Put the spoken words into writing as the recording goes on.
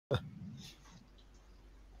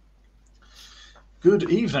Good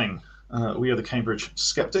evening. We are the Cambridge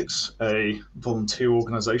Skeptics, a volunteer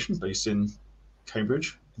organisation based in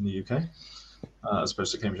Cambridge in the UK, as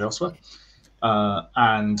opposed to Cambridge elsewhere.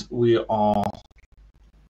 And we are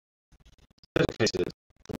dedicated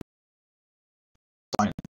to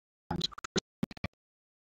science and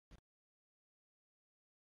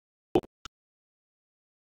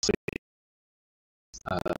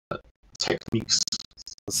techniques.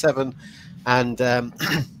 7, and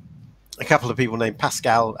a couple of people named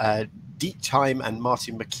Pascal Dietheim and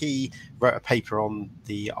Martin McKee wrote a paper on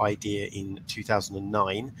the idea in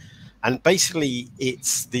 2009. And basically,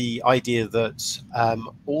 it's the idea that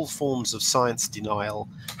all forms of science denial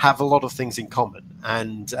have a lot of things in common.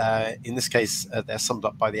 And in this case, they're summed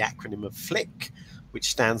up by the acronym of FLICC,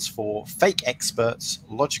 which stands for fake experts,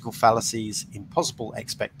 logical fallacies, impossible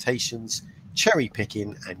expectations, cherry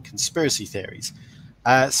picking, and conspiracy theories.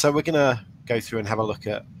 So we're going to go through and have a look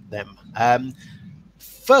at them.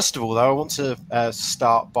 First of all, though, I want to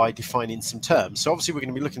start by defining some terms. So obviously, we're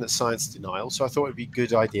going to be looking at science denial. So I thought it would be a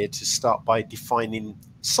good idea to start by defining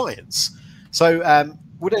science. So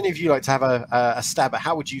would any of you like to have a stab at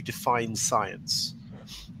how would you define science?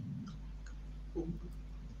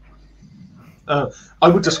 I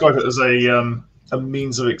would describe it as a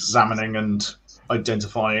means of examining and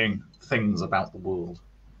identifying things about the world.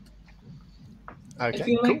 Okay, I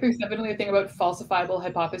feel like there's definitely a thing about falsifiable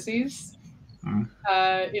hypotheses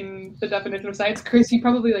in the definition of science. Chris, you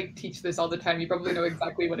probably teach this all the time. You probably know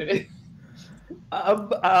exactly what it is. It's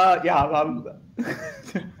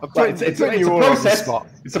a process.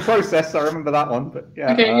 It's a process. I remember that one, but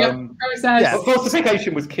yeah. Okay, process. Yeah.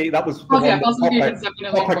 Falsification was key. That was the one that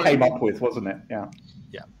Popper came up with, wasn't it? Yeah.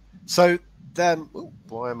 Yeah. So then,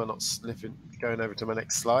 why am I not going over to my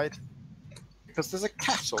next slide? Because there's a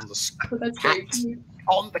cat on the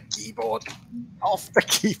on the keyboard, off the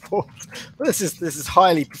keyboard. This is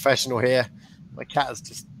highly professional here. My cat has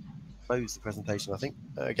just closed the presentation, I think.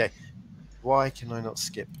 Okay. Why can I not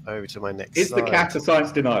skip over to my next slide? Is the cat a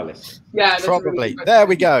science denialist? Yeah, probably. There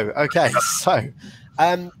we go. Okay, so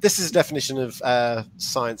this is a definition of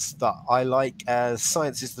science that I like.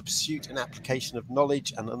 Science is the pursuit and application of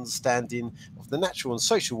knowledge and understanding of the natural and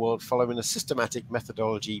social world following a systematic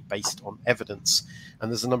methodology based on evidence. And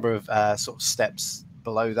there's a number of sort of steps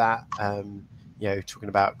below that, talking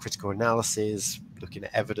about critical analysis, looking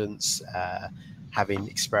at evidence, having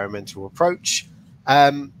experimental approach.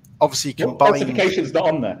 Obviously, falsification's not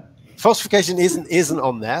on there. Falsification isn't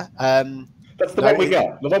on there. That's the one we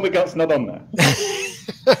got. The one we got's not on there.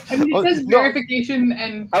 I mean, it says verification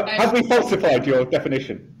and have we falsified your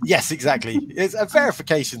definition? Yes, exactly. It's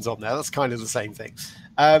verification's on there. That's kind of the same thing.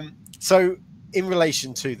 So in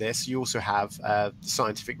relation to this, you also have the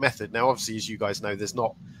scientific method. Now, obviously, as you guys know, there's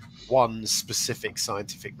not one specific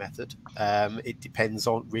scientific method. It depends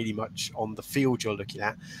on really much on the field you're looking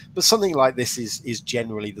at. But something like this is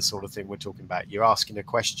generally the sort of thing we're talking about. You're asking a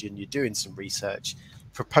question, you're doing some research,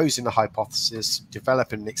 proposing a hypothesis,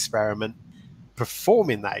 developing an experiment,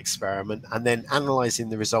 performing that experiment, and then analyzing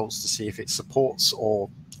the results to see if it supports or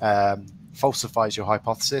falsifies your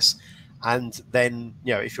hypothesis. And then,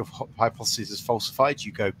 if your hypothesis is falsified,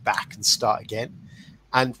 you go back and start again.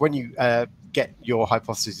 And when you get your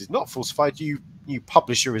hypothesis is not falsified, you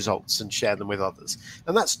publish your results and share them with others.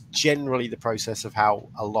 And that's generally the process of how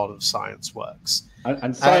a lot of science works.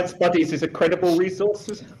 And Science Buddies is a credible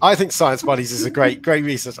resource? I think Science Buddies is a great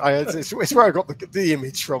resource. It's where I got the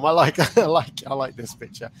image from. I like this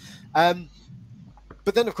picture.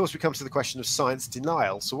 But then, of course, we come to the question of science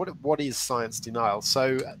denial. So what is science denial?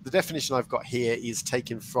 So the definition I've got here is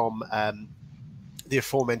taken from the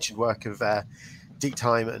aforementioned work of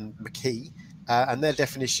Dietheim and McKee. And their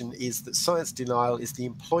definition is that science denial is the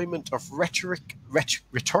employment of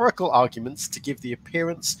rhetorical arguments to give the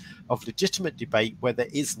appearance of legitimate debate where there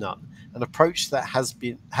is none, an approach that has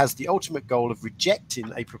the ultimate goal of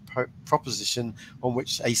rejecting a proposition on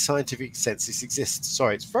which a scientific consensus exists.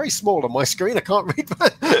 Sorry, it's very small on my screen. I can't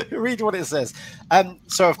read what it says.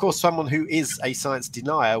 So, of course, someone who is a science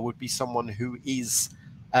denier would be someone who is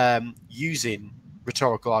using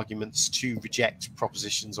rhetorical arguments to reject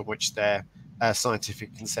propositions on which their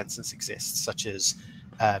scientific consensus exists, such as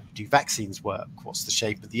do vaccines work? What's the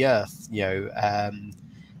shape of the Earth?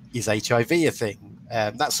 Is HIV a thing?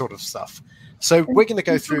 That sort of stuff. So we're going to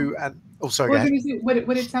go through and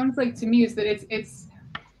what it sounds like to me is that it's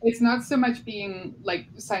not so much being like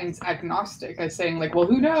science agnostic as saying like, well,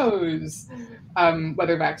 who knows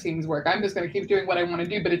whether vaccines work? I'm just going to keep doing what I want to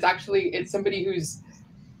do. But it's somebody who's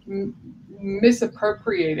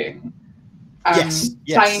misappropriating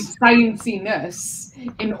scienciness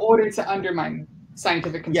in order to undermine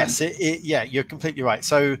scientific consensus. Yes, yeah, you're completely right.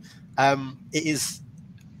 So it is.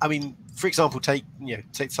 I mean, for example, take the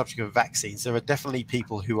subject of vaccines. There are definitely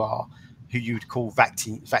people who you'd call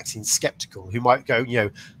vaccine skeptical, who might go,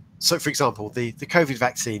 So, for example, the COVID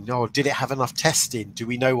vaccine. Oh, did it have enough testing? Do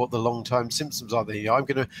we know what the long-term symptoms are? I'm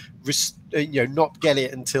going to, not get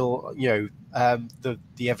it until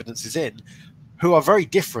the evidence is in. Who are very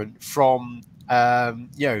different from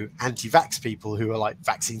anti-vax people who are like,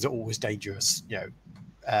 vaccines are always dangerous.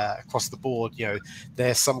 Across the board,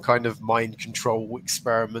 there's some kind of mind control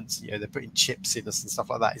experiments. They're putting chips in us and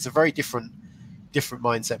stuff like that. It's a very different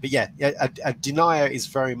mindset. But a denier is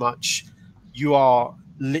very much, you are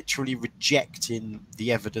literally rejecting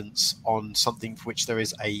the evidence on something for which there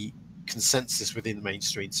is a consensus within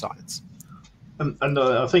mainstream science. And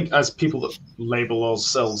I think as people that label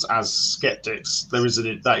ourselves as skeptics,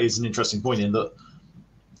 that is an interesting point in that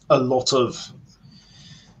a lot of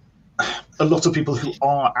people who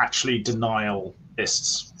are actually deniers,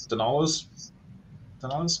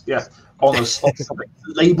 honest,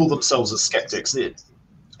 label themselves as skeptics.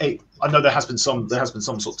 I know there has been some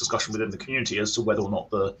sort of discussion within the community as to whether or not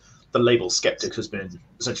the label skeptic has been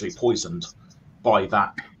essentially poisoned by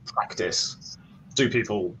that practice. Do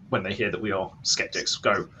people, when they hear that we are skeptics,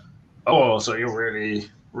 go, "Oh, so you're really,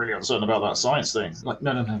 really uncertain about that science thing?" Like,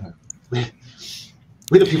 no. We're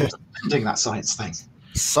the people defending that science thing.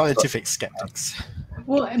 Scientific skeptics.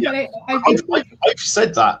 Well, yeah. but I've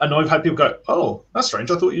said that, and I've had people go, "Oh, that's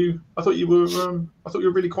strange. I thought you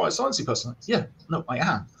were really quite a sciencey person." Yeah, no, I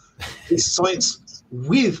am. It's science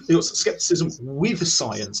it's skepticism with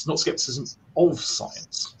science, not skepticism of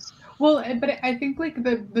science. Well, but I think like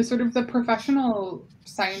the sort of the professional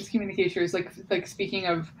science communicators, like speaking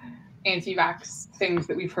of anti-vax things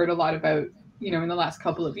that we've heard a lot about, in the last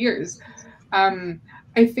couple of years.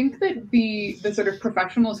 I think that the sort of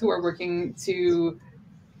professionals who are working to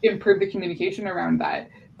improve the communication around that,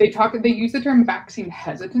 they use the term vaccine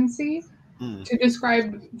hesitancy to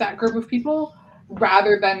describe that group of people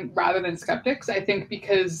rather than skeptics. I think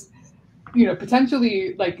because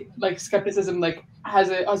potentially like skepticism has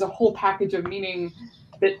a whole package of meaning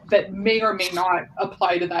that may or may not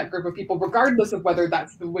apply to that group of people, regardless of whether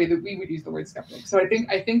that's the way that we would use the word skeptic. So I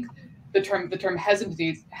think the term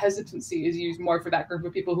hesitancy is used more for that group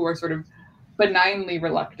of people who are sort of benignly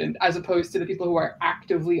reluctant, as opposed to the people who are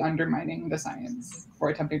actively undermining the science or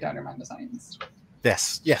attempting to undermine the science.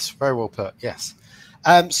 Yes, very well put. Yes.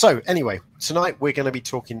 So anyway, tonight we're going to be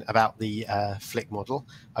talking about the FLICC model.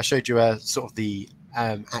 I showed you sort of the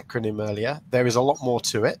acronym earlier. There is a lot more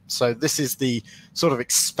to it. So this is the sort of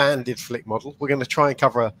expanded FLICC model. We're going to try and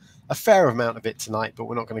cover a fair amount of it tonight, but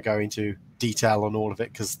we're not going to go into detail on all of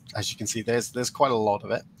it because, as you can see, there's quite a lot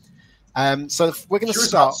of it. So we're going to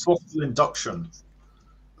start. Soft induction.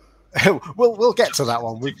 We'll get to that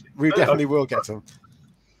one. We definitely will get to them.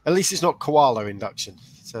 At least it's not koala induction.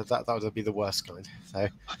 So that would be the worst kind. So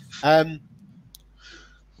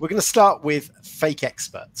we're going to start with fake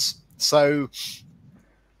experts. So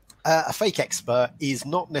a fake expert is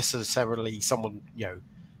not necessarily someone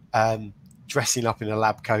dressing up in a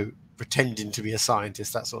lab coat, pretending to be a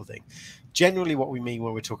scientist, that sort of thing. Generally, what we mean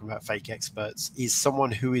when we're talking about fake experts is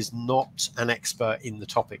someone who is not an expert in the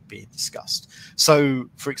topic being discussed. So,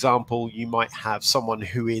 for example, you might have someone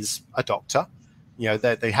who is a doctor.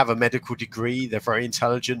 They have a medical degree, they're very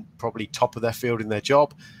intelligent, probably top of their field in their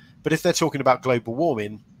job. But if they're talking about global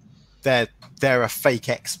warming, they're a fake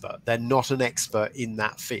expert. They're not an expert in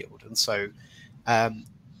that field. And so,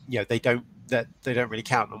 they don't really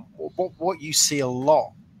count. And what you see a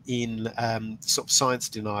lot in sort of science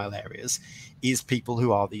denial areas is people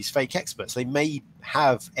who are these fake experts. They may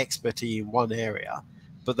have expertise in one area,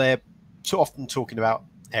 but they're too often talking about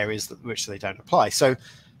areas which they don't apply. So,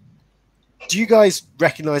 do you guys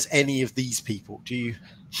recognize any of these people? Do you?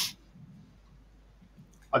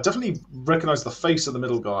 I definitely recognize the face of the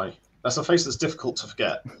middle guy. That's a face that's difficult to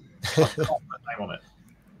forget. I can't put a name on it.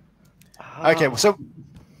 Okay, well, so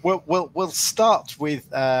we'll start with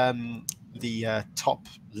the top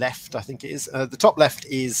left. I think it is the top left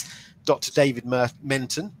is Dr. David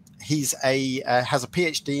Menton. He's has a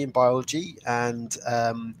PhD in biology and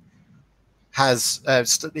has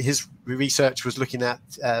his research was looking at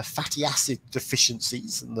fatty acid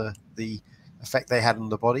deficiencies and the effect they had on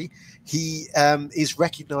the body. He is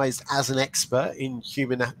recognized as an expert in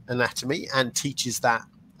human anatomy and teaches that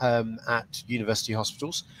at university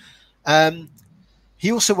hospitals.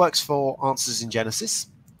 He also works for Answers in Genesis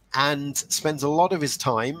and spends a lot of his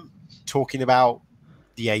time talking about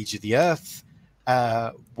the age of the earth,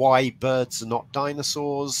 why birds are not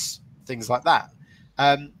dinosaurs, things like that.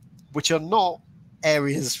 Which are not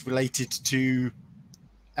areas related to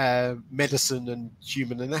medicine and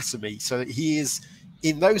human anatomy. So he is,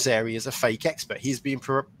 in those areas, a fake expert. He's being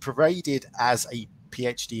paraded as a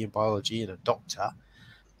PhD in biology and a doctor,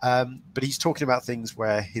 but he's talking about things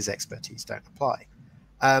where his expertise don't apply.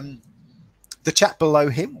 The chap below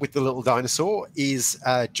him with the little dinosaur is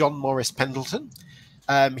John Morris Pendleton.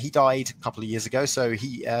 He died a couple of years ago, so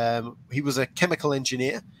he was a chemical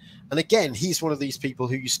engineer. And again, he's one of these people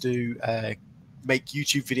who used to make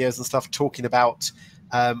YouTube videos and stuff talking about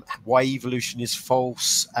why evolution is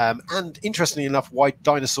false, and interestingly enough, why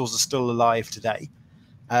dinosaurs are still alive today.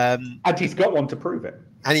 And he's got one to prove it.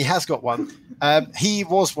 And he has got one. He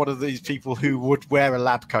was one of these people who would wear a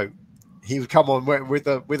lab coat. He would come on with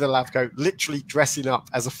a lab coat, literally dressing up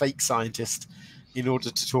as a fake scientist in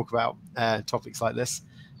order to talk about topics like this.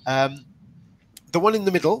 The one in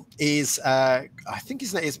the middle is, I think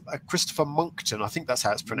his name is Christopher Monckton. I think that's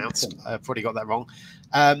how it's pronounced. I've probably got that wrong.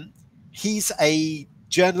 He's a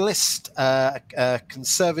journalist, a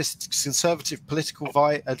conservative political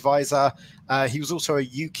advisor. He was also a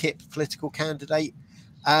UKIP political candidate.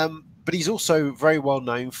 But he's also very well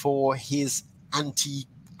known for his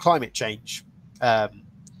anti-climate change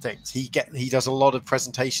things. He does a lot of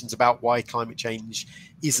presentations about why climate change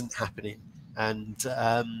isn't happening. And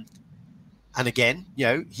again, you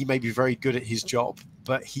know, he may be very good at his job,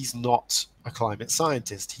 but he's not a climate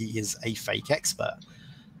scientist. He is a fake expert.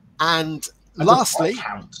 And lastly,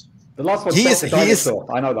 the last one,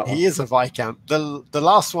 I know that one. He is a Viscount. The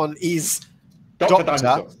last one is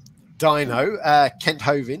Dr. Dino, Kent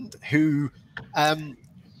Hovind, who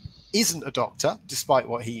isn't a doctor, despite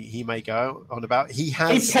what he may go on about. He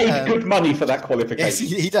paid good money for that qualification.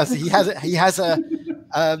 Yes, he does. He has a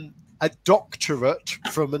doctorate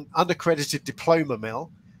from an unaccredited diploma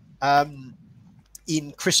mill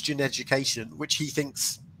in Christian education, which he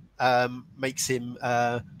thinks makes him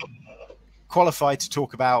qualified to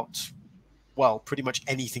talk about, well, pretty much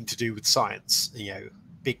anything to do with science. You know,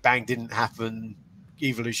 Big Bang didn't happen,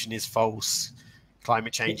 evolution is false,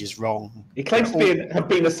 climate change is wrong. He claims to have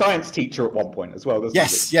been a science teacher at one point as well, doesn't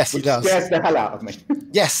he? Yes, he does. Scares the hell out of me.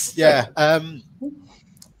 Yes, yeah.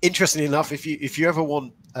 Interestingly enough, if you ever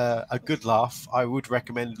want a good laugh, I would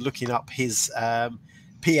recommend looking up his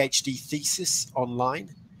PhD thesis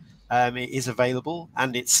online. It is available,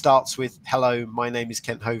 and it starts with "Hello, my name is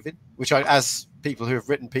Kent Hovind," which as people who have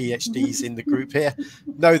written PhDs in the group here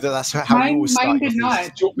know that's how you always start. Mine did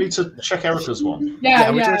not. Do you want me to check Erica's one? Yeah,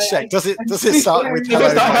 we're going to check. Does it start with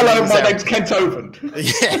 "Hello, my name's Kent Hovind"?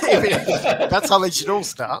 Yeah, that's how they should all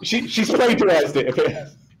start. She's plagiarized it.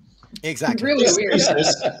 Exactly. Really weird.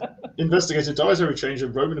 Investigated dietary change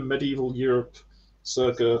in Roman and medieval Europe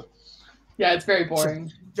circa. Yeah, it's very boring.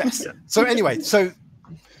 Yes. So anyway,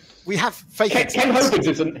 we have fake Ken Hovind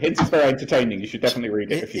is very entertaining. You should definitely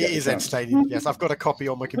read it. It is entertaining. Yes, I've got a copy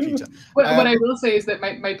on my computer. What I will say is that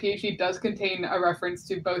my PhD does contain a reference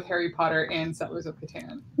to both Harry Potter and Settlers of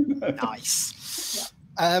Catan. Nice.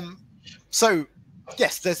 Yeah. So,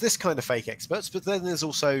 yes, there's this kind of fake experts, but then there's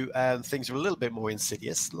also things that are a little bit more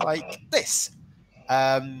insidious, like this.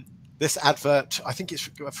 This advert, I think it's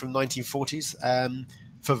from 1940s,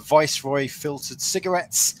 for Viceroy filtered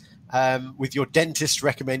cigarettes. With your dentist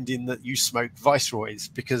recommending that you smoke Viceroys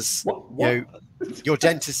because you know your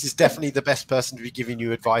dentist is definitely the best person to be giving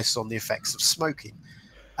you advice on the effects of smoking.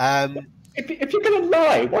 If you're going to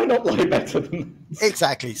lie, why not lie better than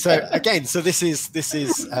exactly? So again, this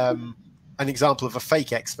is an example of a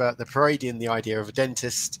fake expert. They're parading the idea of a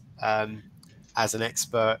dentist as an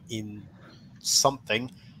expert in something,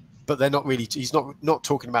 but they're not really. He's not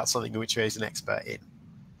talking about something in which he's an expert in.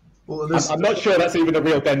 Well, I'm not sure that's even a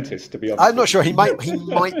real dentist, to be honest. I'm not sure. He might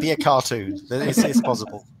be a cartoon. It's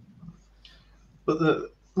possible. But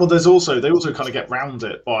they also kind of get round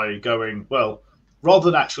it by going, well, rather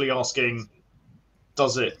than actually asking,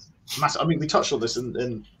 does it matter? I mean, we touched on this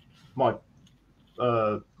in my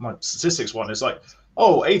my statistics one. It's like,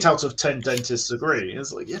 8 out of 10 dentists agree.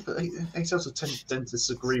 It's like, yeah, but 8 out of 10 dentists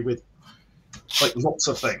agree with like lots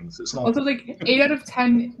of things. It's not also like 8 out of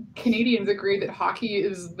 10 Canadians agree that hockey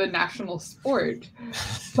is the national sport.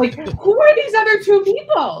 Like, who are these other 2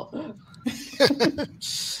 people?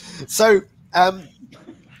 So,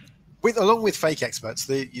 along with fake experts,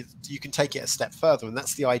 you can take it a step further, and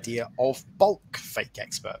that's the idea of bulk fake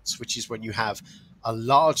experts, which is when you have a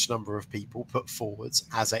large number of people put forwards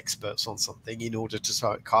as experts on something in order to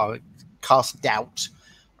sort of cast doubt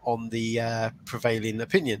on the prevailing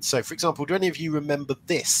opinion. So, for example, do any of you remember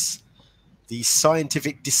this? The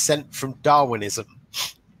scientific dissent from Darwinism.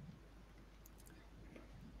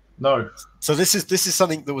 No. So this is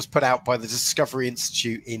something that was put out by the Discovery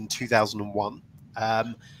Institute in 2001.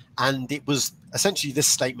 And it was essentially this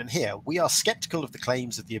statement here: we are skeptical of the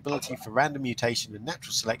claims of the ability for random mutation and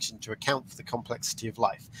natural selection to account for the complexity of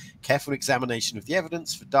life. Careful examination of the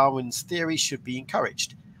evidence for Darwin's theory should be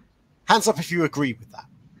encouraged. Hands up if you agree with that.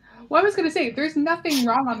 Well, I was going to say, there's nothing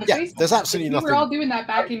wrong on the face. There's absolutely nothing. We were all doing that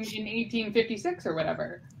back in 1856 or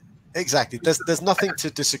whatever. Exactly. There's nothing to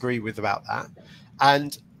disagree with about that.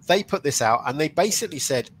 And they put this out, and they basically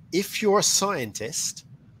said, if you're a scientist,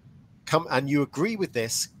 come and you agree with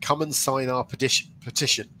this, come and sign our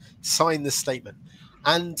petition, sign this statement.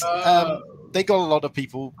 And they got a lot of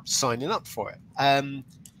people signing up for it.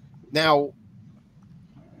 Now,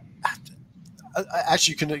 as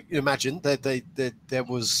you can imagine, there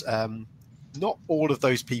was not all of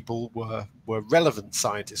those people were relevant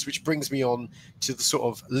scientists, which brings me on to the sort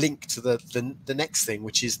of link to the next thing,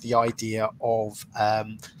 which is the idea of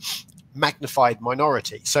magnified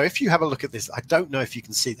minority. So if you have a look at this, I don't know if you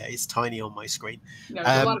can see that, it's tiny on my screen. No,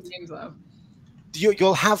 there's a lot of names though.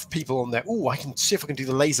 You'll have people on there. Oh, I can see if I can do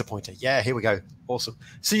the laser pointer. Yeah, here we go. Awesome.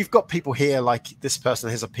 So you've got people here like this person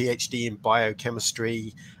has a PhD in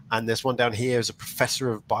biochemistry, and there's one down here who's a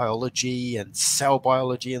professor of biology and cell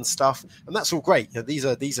biology and stuff, and that's all great. You know, these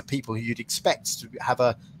are people who you'd expect to have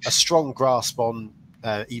a strong grasp on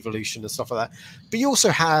evolution and stuff like that. But you also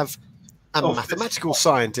have a mathematical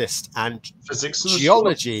scientist and physics,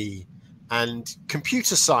 geology and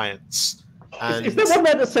computer science. And is there one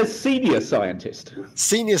there that says senior scientist?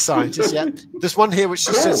 Senior scientist, yeah. There's one here which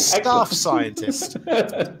just says staff scientist.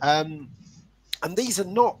 And these are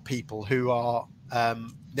not people who are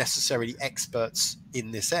necessarily experts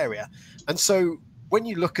in this area. And so when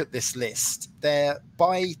you look at this list,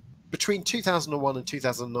 between 2001 and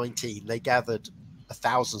 2019, they gathered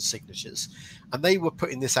 1,000 signatures, and they were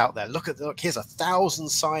putting this out there. Look, here's 1,000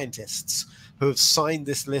 scientists who have signed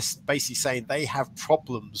this list, basically saying they have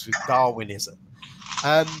problems with Darwinism.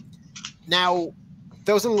 Now,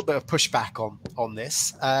 there was a little bit of pushback on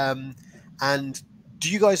this. And do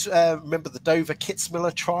you guys remember the Dover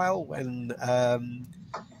Kitzmiller trial when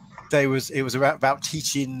it was about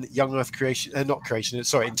teaching young Earth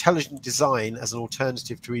intelligent design as an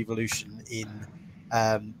alternative to evolution in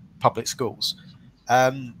public schools?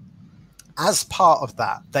 As part of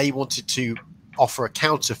that, they wanted to offer a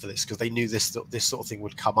counter for this because they knew this sort of thing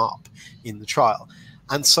would come up in the trial.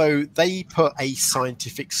 And so they put a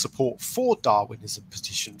scientific support for Darwinism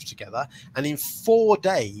petition together. And in 4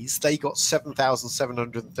 days, they got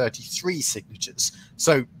 7,733 signatures.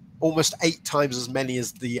 So almost 8 times as many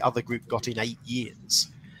as the other group got in 8 years.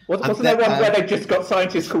 Wasn't there one where they just got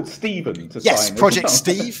scientists called Stephen to sign? Yes, Project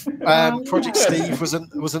Steve. Project Steve was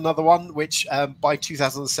another one, which by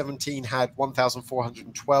 2017 had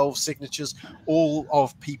 1,412 signatures, all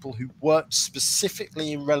of people who worked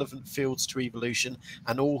specifically in relevant fields to evolution,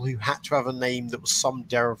 and all who had to have a name that was some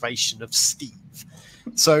derivation of Steve.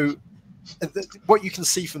 So what you can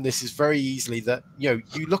see from this is very easily that you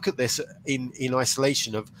look at this in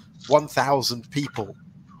isolation of 1,000 people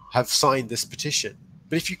have signed this petition.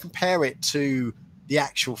 But if you compare it to the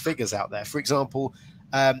actual figures out there, for example,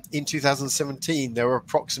 in 2017, there were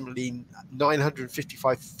approximately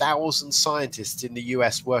 955,000 scientists in the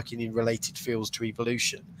US working in related fields to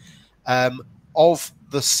evolution. Of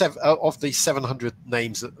the 700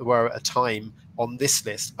 names that were at a time on this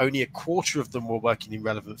list, only a quarter of them were working in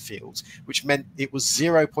relevant fields, which meant it was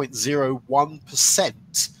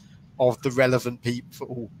 0.01% of the relevant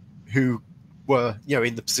people who were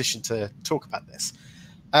in the position to talk about this.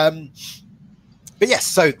 But yes,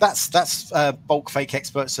 so that's bulk fake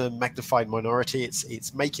experts, a magnified minority.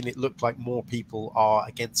 It's making it look like more people are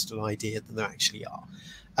against an idea than there actually are.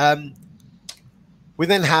 We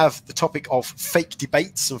then have the topic of fake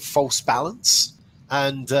debates and false balance,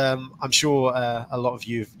 and I'm sure a lot of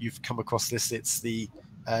you've come across this. It's the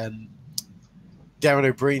Darren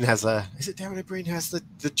O'Brien has Darren O'Brien who has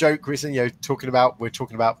the joke recently, we're talking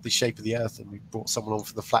about the shape of the Earth, and we brought someone on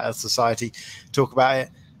from the Flat Earth Society to talk about it.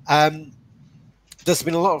 There's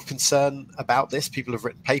been a lot of concern about this. People have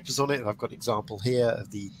written papers on it. I've got an example here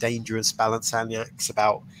of the dangerous balance annex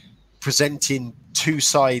about presenting two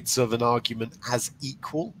sides of an argument as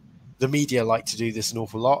equal. The media like to do this an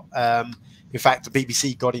awful lot. In fact, the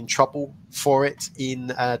BBC got in trouble for it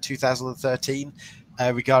in 2013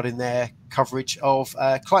 regarding their coverage of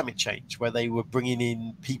climate change, where they were bringing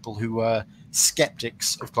in people who were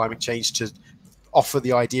skeptics of climate change to offer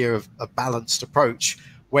the idea of a balanced approach,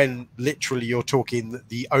 when literally you're talking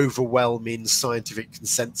the overwhelming scientific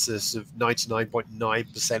consensus of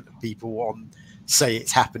 99.9% of people say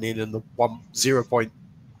it's happening, and the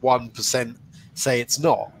 0.1% say it's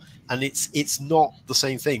not. And it's not the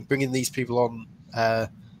same thing. Bringing these people on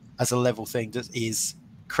as a level thing that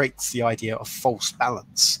creates the idea of false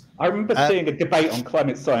balance. I remember seeing a debate on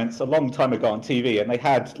climate science a long time ago on TV, and they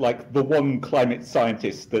had like the one climate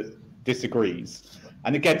scientist that disagrees,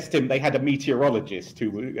 and against him they had a meteorologist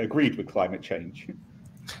who agreed with climate change.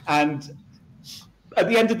 And at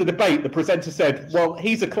the end of the debate, the presenter said, well,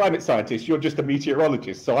 he's a climate scientist, you're just a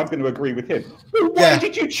meteorologist, so I'm going to agree with him. Well, why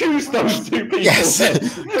did you choose those two people? Yes.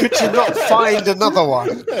 Could you not find another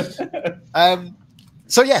one?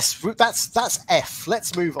 So yes, that's F.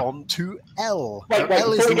 Let's move on to L. Wait,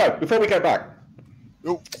 before we go back,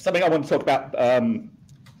 something I want to talk about,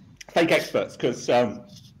 fake experts, because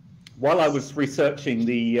while I was researching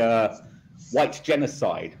the white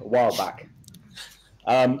genocide a while back,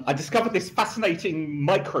 I discovered this fascinating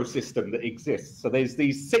microsystem that exists. So there's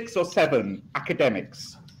these 6 or 7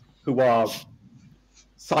 academics who are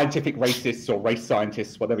scientific racists or race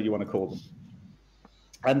scientists, whatever you want to call them.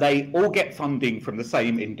 And they all get funding from the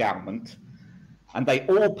same endowment, and they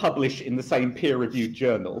all publish in the same peer-reviewed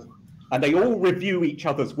journal, and they all review each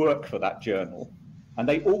other's work for that journal, and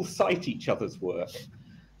they all cite each other's work.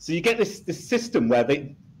 So you get this system where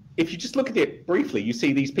if you just look at it briefly, you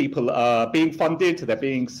see these people are being funded, they're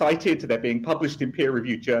being cited, they're being published in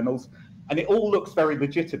peer-reviewed journals, and it all looks very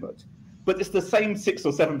legitimate. But it's the same 6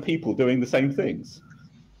 or 7 people doing the same things.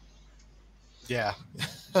 Yeah.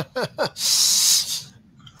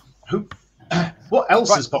 What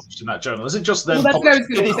else is published in that journal? Is it just them?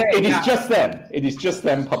 It is just them. It is just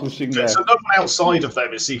them publishing their... So no one outside of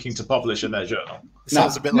them is seeking to publish in their journal. It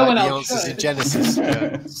sounds a bit like the answers in Genesis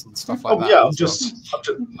journals and stuff like that. Yeah, I'm just...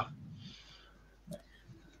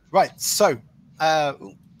 Right, so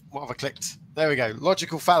what have I clicked? There we go.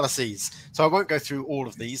 Logical fallacies. So I won't go through all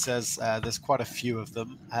of these. There's quite a few of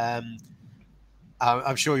them.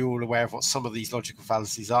 I'm sure you're all aware of what some of these logical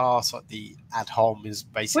fallacies are. So the ad hom is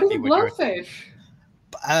basically... What is blowfish?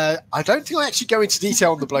 I don't think I actually go into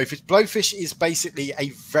detail on the blowfish. Blowfish is basically a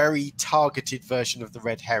very targeted version of the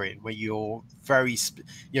red herring, where you're very,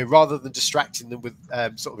 rather than distracting them with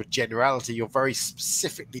sort of a generality, you're very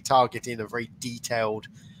specifically targeting a very detailed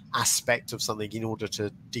aspect of something in order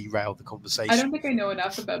to derail the conversation. I don't think I know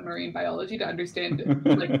enough about marine biology to understand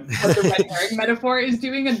what the red herring metaphor is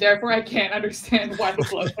doing, and therefore I can't understand why the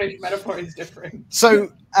blowfish metaphor is different.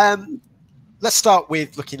 So let's start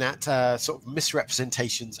with looking at sort of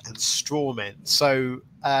misrepresentations and straw men. So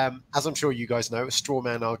as I'm sure you guys know, a straw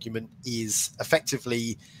man argument is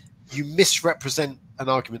effectively you misrepresent an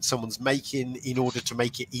argument someone's making in order to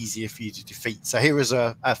make it easier for you to defeat. So here is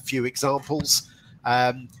a few examples.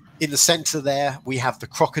 In the center there, we have the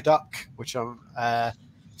crocoduck, which I'm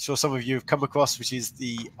sure some of you have come across, which is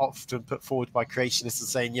the often put forward by creationists and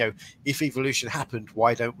saying, if evolution happened,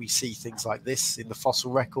 why don't we see things like this in the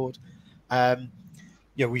fossil record?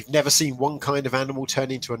 We've never seen one kind of animal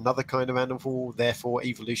turn into another kind of animal, therefore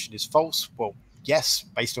evolution is false. Well, yes,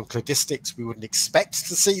 based on cladistics, we wouldn't expect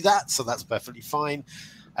to see that, so that's perfectly fine.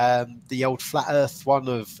 The old flat earth one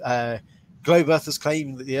of globe earthers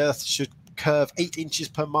claiming that the earth should curve 8 inches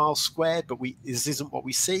per mile squared, but this isn't what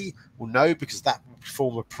we see. Well, no, because that would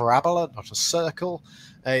form a parabola, not a circle.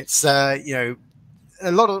 It's a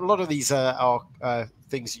lot of these are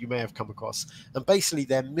things you may have come across, and basically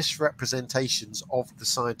they're misrepresentations of the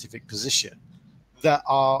scientific position that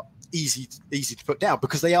are easy to put down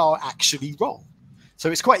because they are actually wrong. So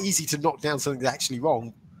it's quite easy to knock down something that's actually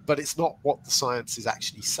wrong, but it's not what the science is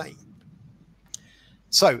actually saying.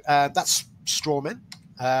 So that's straw men.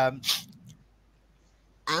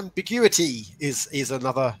 Ambiguity is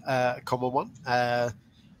another common one,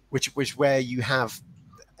 which where you have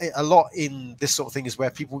a lot in this sort of thing is where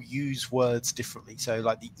people use words differently. So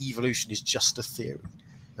like the evolution is just a theory.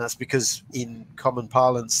 And that's because in common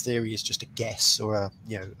parlance, theory is just a guess or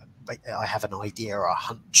I have an idea or a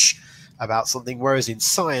hunch about something. Whereas in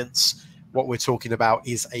science, what we're talking about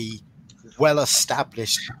is a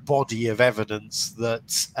well-established body of evidence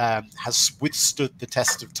that has withstood the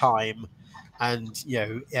test of time and,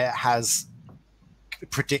 it has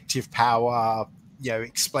predictive power,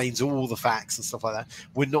 explains all the facts and stuff like that.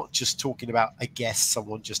 We're not just talking about a guess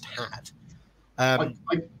someone just had.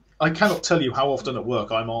 I cannot tell you how often at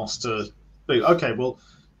work I'm asked to be, okay, well,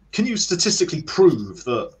 can you statistically prove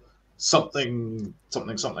that something?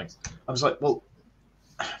 I was like, well,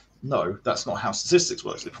 no, that's not how statistics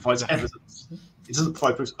works. It provides evidence. It doesn't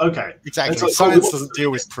provide proof. Okay. Exactly. Like, science doesn't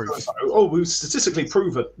deal with proof. Oh, we statistically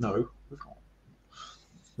prove it. No, we've not.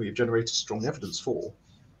 We've generated strong evidence for.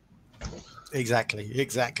 Exactly.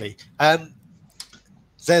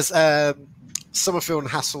 There's Summerfield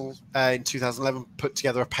and Hassel in 2011 put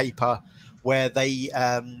together a paper where they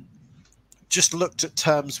just looked at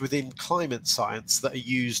terms within climate science that are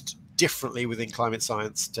used differently within climate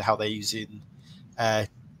science to how they use in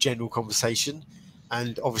general conversation.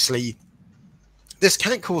 And obviously, this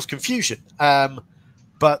can cause confusion,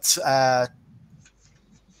 but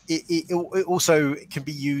it also can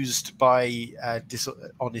be used by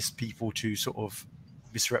dishonest people to sort of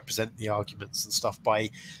misrepresent the arguments and stuff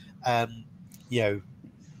by,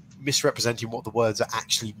 misrepresenting what the words are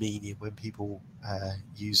actually meaning when people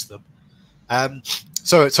use them.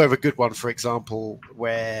 So it's a good one, for example,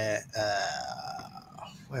 where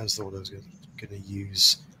was the one I was going to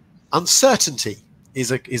use? Uncertainty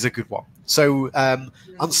is a good one. So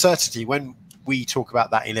uncertainty, when we talk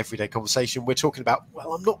about that in everyday conversation, we're talking about,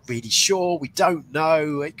 well, I'm not really sure, we don't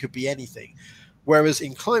know, it could be anything. Whereas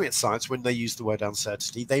in climate science, when they use the word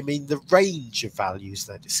uncertainty, they mean the range of values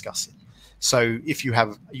they're discussing. So if you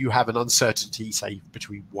have an uncertainty, say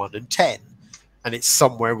between 1 and 10, and it's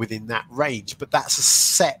somewhere within that range, but that's a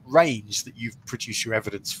set range that you've produced your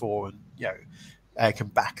evidence for and can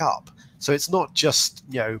back up. So it's not just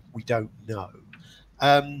we don't know.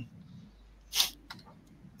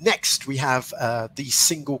 Next, we have the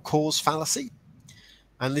single cause fallacy.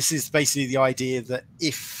 And this is basically the idea that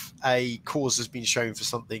if a cause has been shown for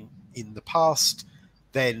something in the past,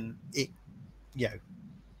 then that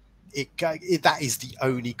is the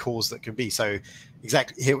only cause that can be. So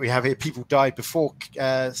exactly here we have people died before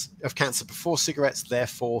of cancer before cigarettes,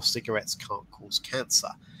 therefore cigarettes can't cause cancer.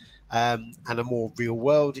 And a more real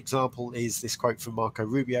world example is this quote from Marco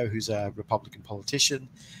Rubio, who's a Republican politician,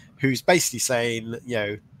 who's basically saying,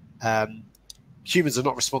 humans are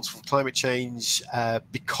not responsible for climate change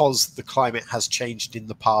because the climate has changed in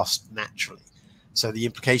the past naturally. So the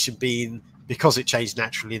implication being, because it changed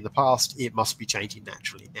naturally in the past, it must be changing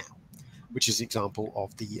naturally now, which is an example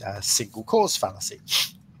of the single cause fallacy.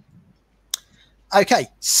 Okay,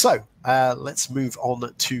 so let's move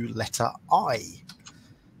on to letter I.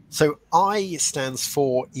 So I stands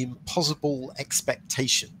for impossible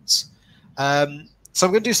expectations. So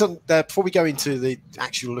I'm going to do some, before we go into the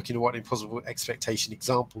actual looking at what impossible expectation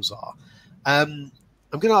examples are, I'm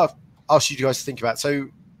going to ask you guys to think about, so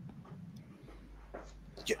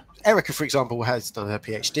Erica, for example, has done her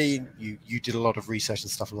PhD. You did a lot of research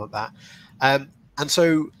and stuff like that. And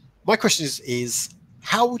so my question is,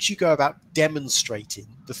 how would you go about demonstrating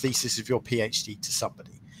the thesis of your PhD to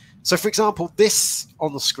somebody? So, for example, this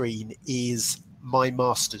on the screen is my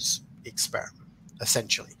master's experiment,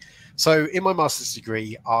 essentially. So in my master's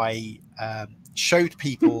degree, I showed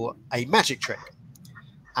people a magic trick.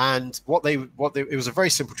 And it was a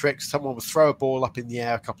very simple trick. Someone would throw a ball up in the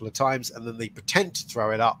air a couple of times, and then they pretend to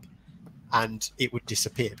throw it up, and it would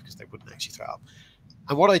disappear because they wouldn't actually throw it up.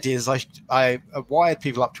 And what I did is I wired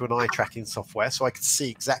people up to an eye tracking software so I could see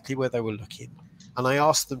exactly where they were looking. And I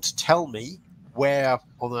asked them to tell me where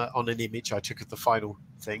on an image I took of the final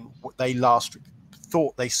thing, what they last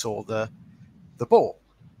thought they saw the ball.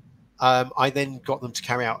 I then got them to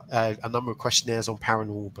carry out a number of questionnaires on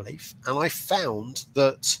paranormal belief. And I found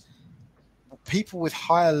that people with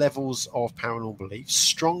higher levels of paranormal belief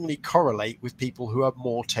strongly correlate with people who are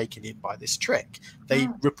more taken in by this trick. They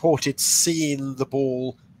reported seeing the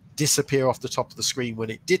ball disappear off the top of the screen when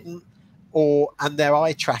it didn't, and their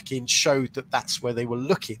eye tracking showed that that's where they were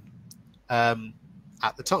looking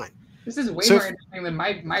at the time. This is way more interesting than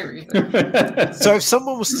my research. So if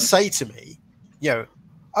someone was to say to me,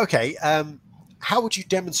 okay, how would you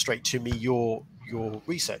demonstrate to me your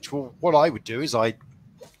research? Well, what I would do is I'd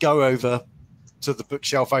go over to the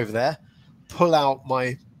bookshelf over there, pull out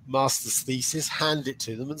my master's thesis, hand it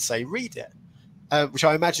to them and say, read it, which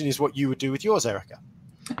I imagine is what you would do with yours, Erica.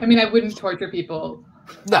 I mean, I wouldn't torture people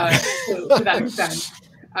to that extent.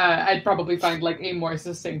 I'd probably find like a more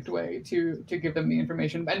succinct way to give them the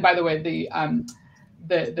information. And by the way, the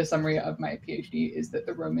summary of my PhD is that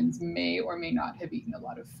the Romans may or may not have eaten a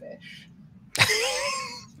lot of fish.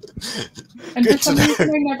 And for some reason,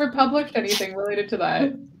 I never published anything related to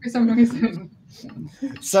that. For some reason.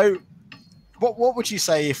 So, what would you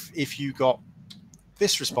say if you got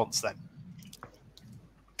this response then?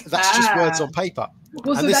 That's just words on paper.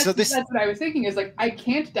 Well, so that's what I was thinking is like, I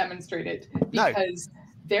can't demonstrate it because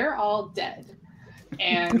they're all dead.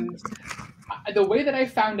 And the way that I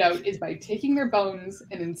found out is by taking their bones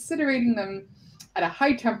and incinerating them at a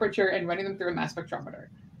high temperature and running them through a mass spectrometer.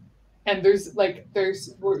 And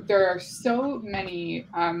there are so many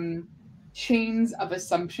chains of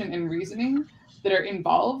assumption and reasoning that are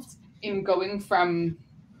involved in going from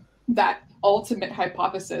that ultimate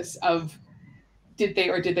hypothesis of did they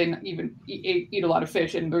or did they not even eat a lot of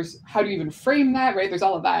fish, and there's how do you even frame that, right? There's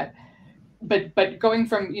all of that, but going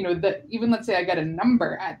from even let's say I get a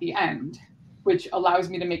number at the end, which allows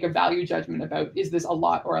me to make a value judgment about, is this a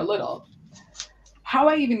lot or a little? How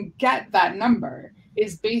I even get that number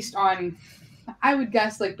is based on, I would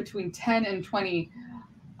guess, like between 10 and 20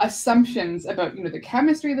 assumptions about, the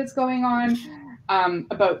chemistry that's going on,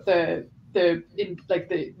 about the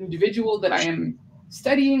individual that I am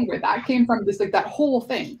studying, where that came from, this, like, that whole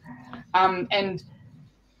thing. And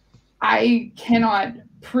I cannot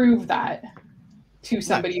prove that to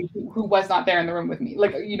somebody who was not there in the room with me.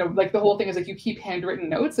 Like, like the whole thing is like, you keep handwritten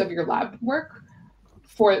notes of your lab work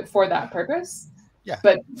for that purpose. Yeah.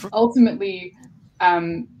 But ultimately,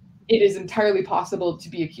 it is entirely possible to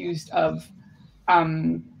be accused of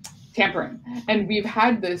tampering. And we've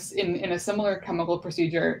had this in a similar chemical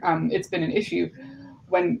procedure. It's been an issue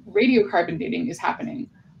when radiocarbon dating is happening,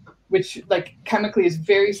 which, like, chemically is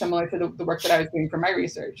very similar to the work that I was doing for my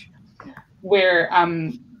research, where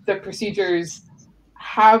the procedures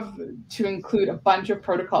have to include a bunch of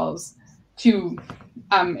protocols to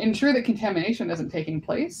ensure that contamination isn't taking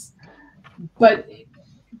place. But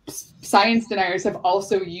science deniers have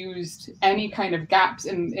also used any kind of gaps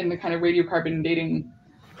in the kind of radiocarbon dating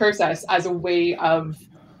process as a way of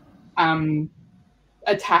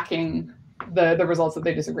attacking the results that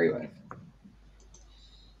they disagree with.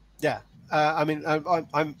 Yeah, I mean,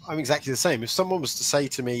 I'm exactly the same. If someone was to say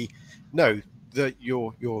to me, no, that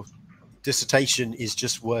your dissertation is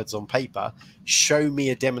just words on paper, show me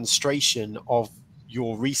a demonstration of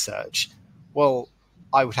your research, well,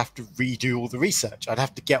 I would have to redo all the research. I'd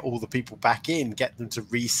have to get all the people back in, get them to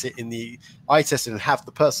re-sit in the eye test and have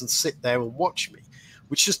the person sit there and watch me,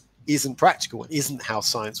 which just isn't practical and isn't how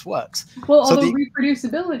science works. Well, so although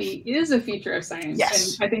reproducibility is a feature of science,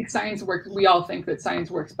 yes. And I think science works, we all think that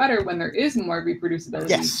science works better when there is more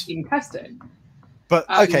reproducibility being tested. But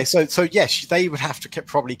okay, so yes, they would have to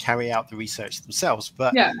probably carry out the research themselves.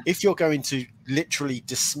 But if you're going to literally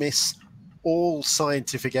dismiss all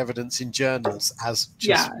scientific evidence in journals as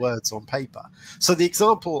just words on paper. So the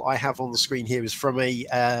example I have on the screen here is from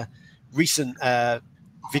a recent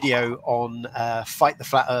video on Fight the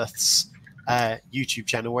Flat Earth's YouTube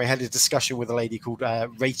channel, where I had a discussion with a lady called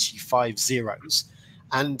Rachie 50,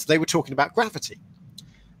 and they were talking about gravity.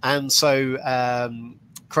 And so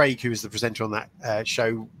Craig, who is the presenter on that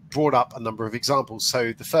show, brought up a number of examples.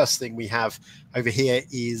 So the first thing we have over here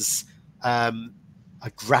is a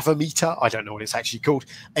gravimeter. I don't know what it's actually called.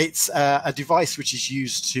 It's a device which is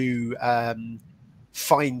used to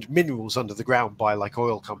find minerals under the ground by, like,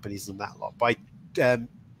 oil companies and that lot, by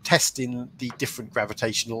testing the different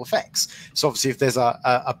gravitational effects. So obviously if there's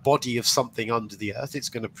a body of something under the earth, it's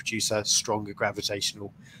going to produce a stronger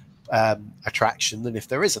gravitational attraction than if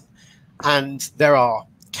there isn't. And there are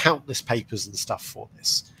countless papers and stuff for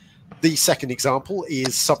this. The second example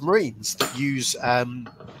is submarines that use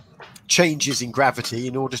changes in gravity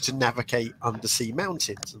in order to navigate undersea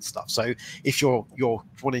mountains and stuff. So if you're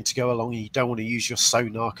wanting to go along and you don't want to use your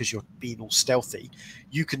sonar because you're being all stealthy,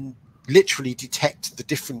 you can literally detect the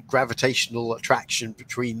different gravitational attraction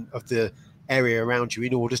of the area around you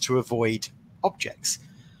in order to avoid objects.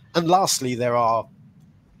 And lastly, there are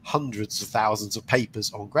hundreds of thousands of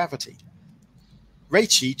papers on gravity.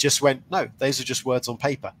 Rachie just went, no, those are just words on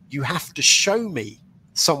paper. You have to show me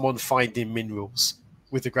someone finding minerals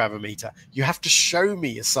with a gravimeter. You have to show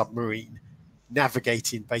me a submarine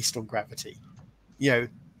navigating based on gravity.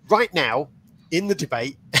 Right now in the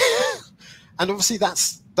debate, and obviously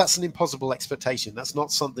that's an impossible expectation. That's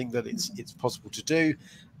not something that it's possible to do,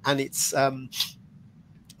 and it's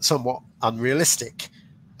somewhat unrealistic.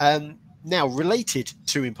 Now, related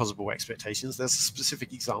to impossible expectations, there's a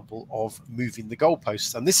specific example of moving the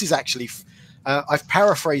goalposts, and this is actually I've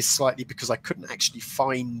paraphrased slightly because I couldn't actually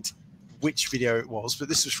find which video it was, but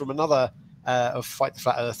this was from another of Fight the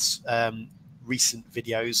Flat Earth's recent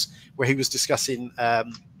videos, where he was discussing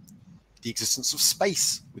the existence of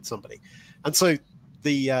space with somebody. And so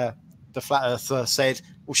the Flat Earther said,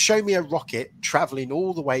 well, show me a rocket traveling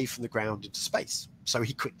all the way from the ground into space. So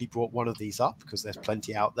he quickly brought one of these up, because there's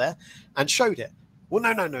plenty out there, and showed it. Well,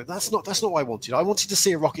 no, that's not what I wanted. I wanted to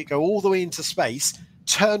see a rocket go all the way into space,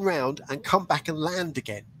 turn around and come back and land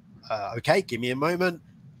again. Okay, give me a moment.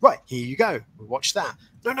 Right, here you go. We'll watch that.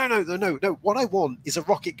 No. What I want is a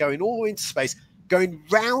rocket going all the way into space, going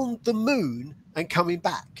round the moon and coming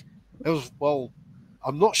back. It was, well,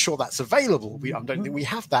 I'm not sure that's available. I don't think we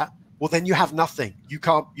have that. Well, then you have nothing. You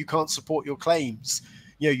can't support your claims.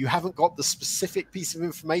 You haven't got the specific piece of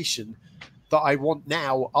information that I want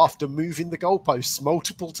now after moving the goalposts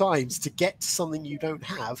multiple times to get to something you don't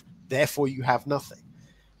have. Therefore, you have nothing.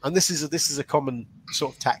 And this is a common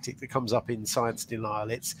sort of tactic that comes up in science denial.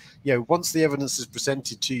 It's, you know, once the evidence is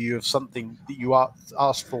presented to you of something that you are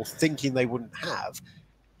asked for thinking they wouldn't have,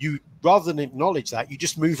 you, rather than acknowledge that, you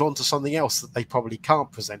just move on to something else that they probably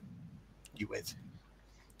can't present you with.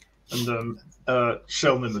 And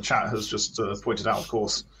Sheldon in the chat has just pointed out, of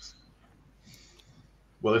course,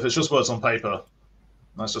 well, if it's just words on paper,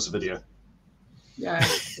 that's just a video. Yeah,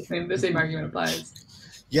 the same argument applies.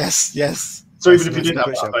 Yes, yes. So even if you did have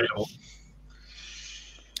that available.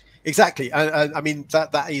 Exactly. I mean,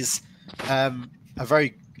 that is a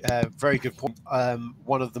very good point.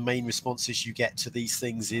 One of the main responses you get to these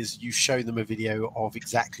things is you show them a video of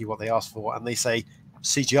exactly what they asked for, and they say,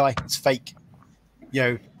 CGI, it's fake. You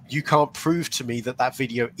know, you can't prove to me that that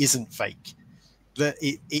video isn't fake. That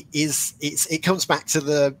it comes back to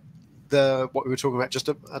the what we were talking about just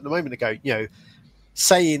a moment ago. You know,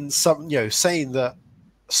 saying that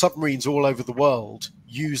submarines all over the world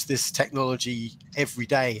use this technology every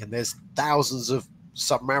day, and there's thousands of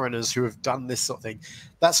submariners who have done this sort of thing.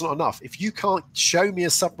 That's not enough. If you can't show me a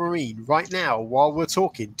submarine right now while we're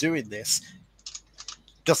talking doing this,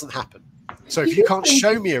 it doesn't happen. So if you can't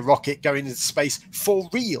show me a rocket going into space for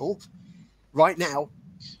real right now,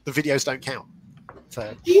 the videos don't count.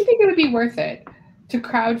 So do you think it would be worth it to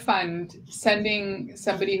crowdfund sending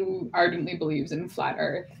somebody who ardently believes in flat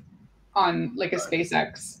Earth on like a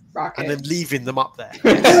SpaceX rocket and then leaving them up there?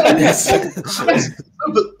 Yes.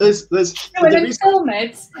 But there's and then film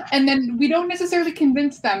it, and then we don't necessarily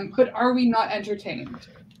convince them, but are we not entertained?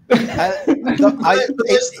 There's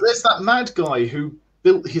that mad guy who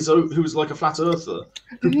built his own, who was like a flat earther,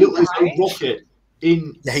 who built his own rocket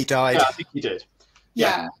in. Yeah, he died. Yeah, I think he did.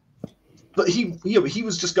 Yeah. But he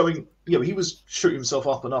was just going, he was shooting himself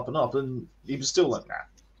up and up and up, and he was still like, nah,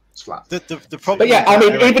 it's flat. The problem. But yeah, I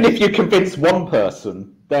mean, even if you convince one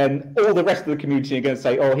person, then all the rest of the community are going to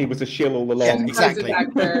say, "Oh, he was a shill all along." Yeah, exactly.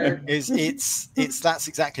 That's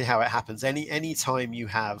exactly how it happens. Any time you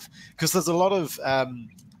have, because there's a lot of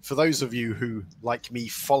for those of you who, like me,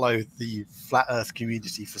 follow the flat Earth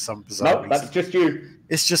community for some bizarre reason. That's just you.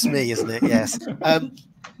 It's just me, isn't it? Yes.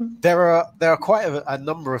 There are quite a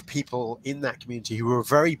number of people in that community who are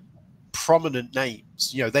very prominent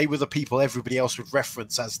names. You know, they were the people everybody else would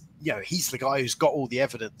reference as, you know, he's the guy who's got all the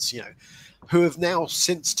evidence, you know, who have now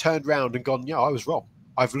since turned around and gone, yeah, I was wrong.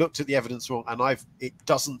 I've looked at the evidence wrong, and it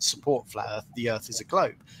doesn't support flat Earth. The Earth is a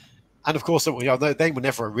globe. And of course, you know, they were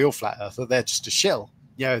never a real flat earther. They're just a shill.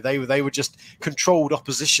 You know, they were just controlled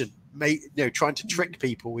opposition, trying to trick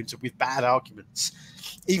people with bad arguments.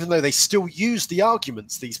 Even though they still use the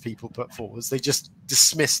arguments these people put forward, they just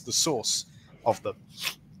dismiss the source of them.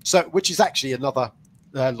 So, which is actually another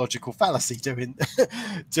logical fallacy doing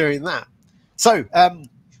that. So,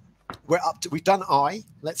 we've done I.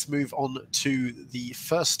 Let's move on to the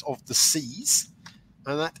first of the C's,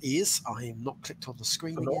 and that is, I am not clicked on the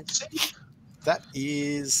screen yet. That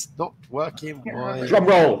is not working. Drum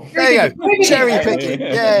roll. There you go. Cherry picking.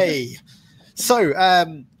 Yay. So,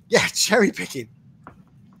 yeah, cherry picking.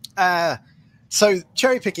 So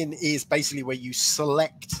cherry picking is basically where you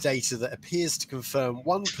select data that appears to confirm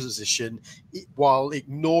one position while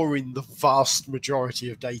ignoring the vast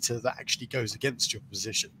majority of data that actually goes against your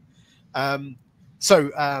position. I'm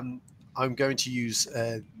going to use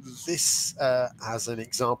this as an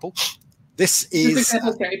example. This is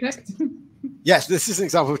yes, this is an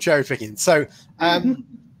example of cherry picking. So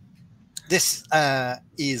this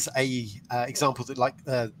is a example that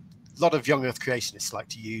a lot of young Earth creationists like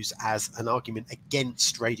to use as an argument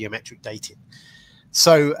against radiometric dating.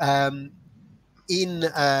 So in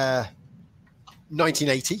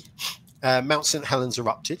 1980, Mount St. Helens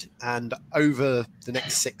erupted, and over the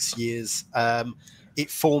next 6 years, it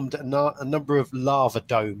formed a number of lava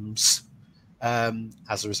domes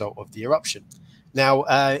as a result of the eruption. Now,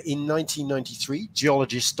 in 1993,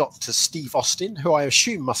 geologist Dr. Steve Austin, who I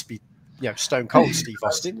assume must be, Stone Cold Steve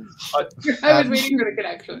Austin. I was waiting for the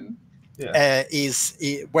connection. Yeah.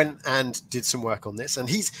 Went and did some work on this, and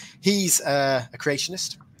he's a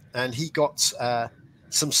creationist, and he got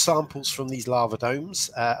some samples from these lava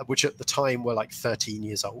domes, which at the time were like 13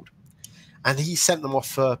 years old, and he sent them off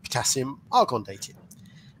for potassium argon dating.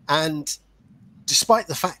 And despite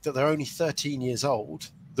the fact that they're only 13 years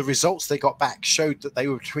old, the results they got back showed that they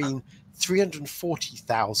were between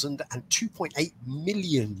 340,000 and 2.8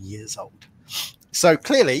 million years old. So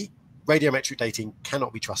clearly, radiometric dating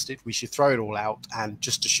cannot be trusted. We should throw it all out and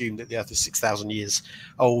just assume that the Earth is 6,000 years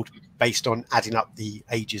old based on adding up the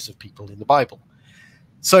ages of people in the Bible.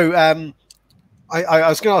 So I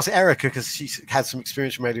was going to ask Erica, because she had some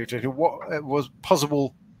experience from radio dating, what was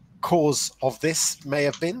possible cause of this may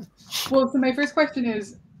have been? Well, so my first question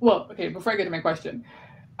is, Well, okay, before I get to my question,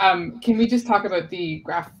 can we just talk about the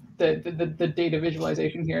graph, the data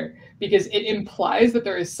visualization here? Because it implies that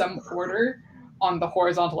there is some order on the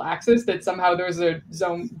horizontal axis, that somehow there's a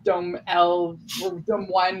dome L, dome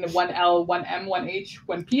 1, 1L, 1M, 1H,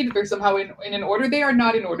 1P, that they're somehow in an order. They are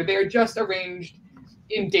not in order. They are just arranged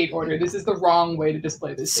in date order. This is the wrong way to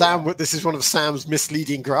display this. Sam, this is one of Sam's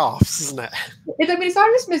misleading graphs, isn't it? I mean, it's not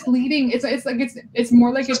just misleading. It's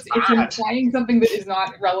more like it's implying something that is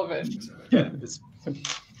not relevant. Yeah.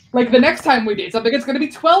 Like the next time we date something, it's going to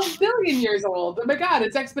be 12 billion years old. Oh my God,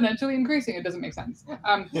 it's exponentially increasing. It doesn't make sense.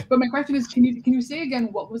 But my question is, can you say again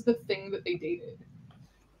what was the thing that they dated?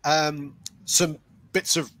 Some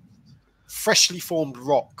bits of freshly formed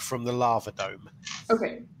rock from the lava dome.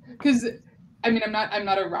 Okay, because I mean, I'm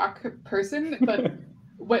not a rock person, but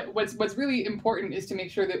what's really important is to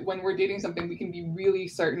make sure that when we're dating something, we can be really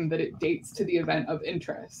certain that it dates to the event of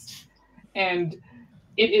interest, and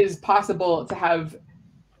it is possible to have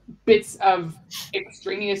bits of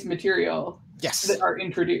extraneous material that are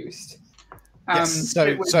introduced. Yes.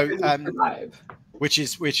 Which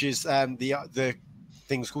is the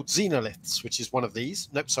things called xenoliths, which is one of these.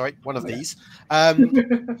 Nope, sorry, one of these,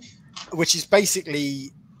 which is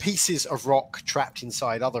basically pieces of rock trapped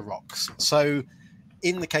inside other rocks. So,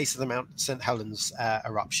 in the case of the Mount St. Helens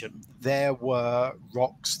eruption, there were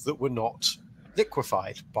rocks that were not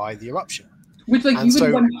liquefied by the eruption, which, like, you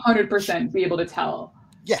would 100% be able to tell.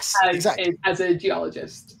 Yes, exactly. As a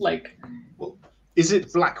geologist, like, well, is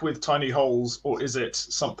it black with tiny holes or is it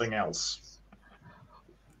something else?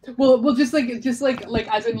 Well, just like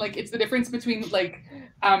as in, like, it's the difference between, like,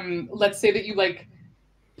 let's say that you, like,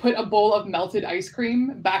 put a bowl of melted ice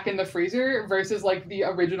cream back in the freezer versus, like, the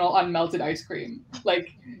original unmelted ice cream.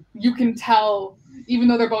 Like, you can tell, even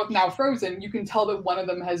though they're both now frozen, you can tell that one of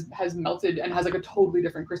them has melted and has, like, a totally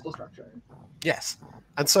different crystal structure. Yes.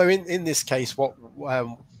 And so in this case, what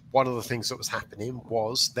one of the things that was happening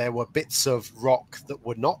was there were bits of rock that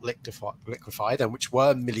were not liquefied and which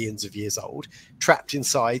were millions of years old, trapped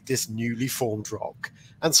inside this newly formed rock.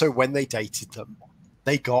 And so when they dated them,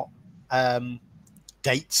 they got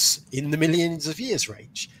dates in the millions of years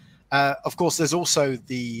range. Of course, there's also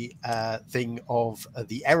the thing of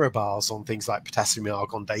the error bars on things like potassium and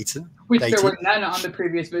argon dating. Which there were none on the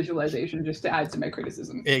previous visualization, just to add to my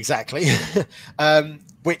criticism. Exactly.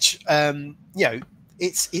 Which, you know,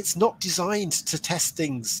 it's not designed to test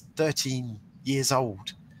things 13 years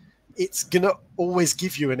old. It's going to always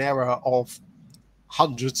give you an error of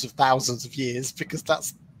hundreds of thousands of years because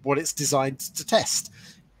that's what it's designed to test.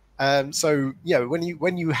 So, you know,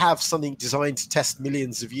 when you have something designed to test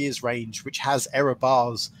millions of years range, which has error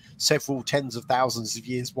bars several tens of thousands of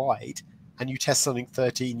years wide, and you test something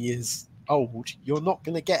 13 years old, you're not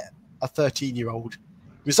going to get a 13-year-old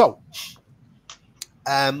result.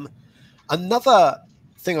 Another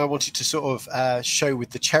thing I wanted to sort of show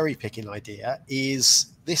with the cherry picking idea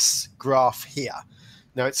is this graph here.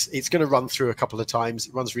 Now, it's going to run through a couple of times.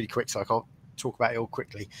 It runs really quick, so I can't talk about it all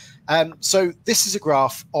quickly. So this is a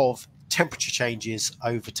graph of temperature changes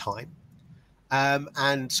over time,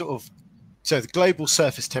 and sort of so the global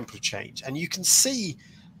surface temperature change. And you can see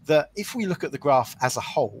that if we look at the graph as a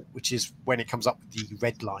whole, which is when it comes up with the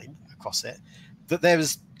red line across it, that there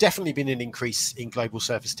has definitely been an increase in global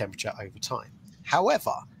surface temperature over time.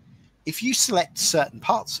 However, if you select certain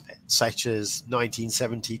parts of it, such as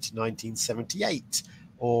 1970 to 1978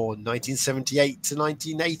 or 1978 to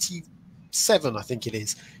 1987, I think it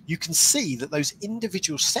is, you can see that those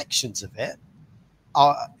individual sections of it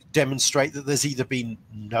demonstrate that there's either been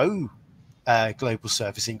no global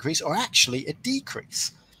surface increase or actually a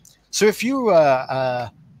decrease. So if you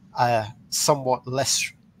were a somewhat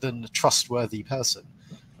less than trustworthy person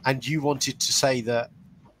and you wanted to say that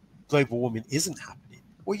global warming isn't happening,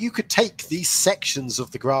 well, you could take these sections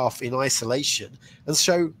of the graph in isolation and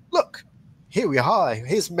show, look, here we are.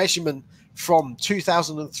 Here's measurement from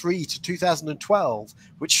 2003 to 2012,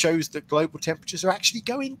 which shows that global temperatures are actually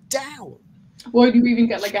going down. Well, you even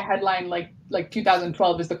get like a headline like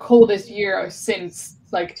 2012 is the coldest year since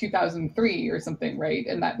like 2003 or something, right?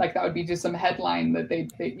 And that would be just some headline that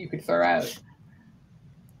you could throw out.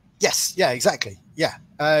 Yes, yeah, exactly. Yeah,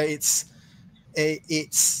 it's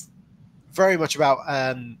very much about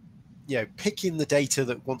you know, picking the data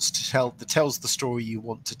that tells the story you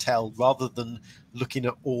want to tell, rather than looking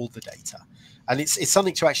at all the data. And it's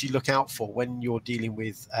something to actually look out for when you're dealing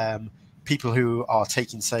with people who are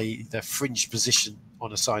taking, say, the fringe position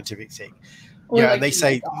on a scientific thing. Or you know, like, and they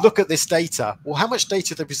say, look at this data. Well, how much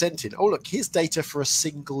data they're presenting? Oh, look, here's data for a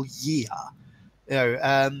single year. You know,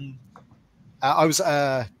 I was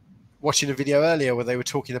watching a video earlier where they were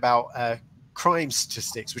talking about crime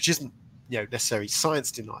statistics, which isn't necessarily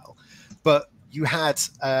science denial, but you had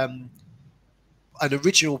an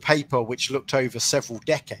original paper which looked over several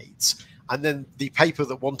decades, and then the paper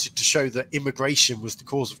that wanted to show that immigration was the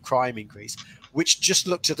cause of crime increase, which just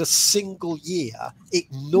looked at a single year,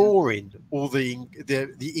 ignoring all the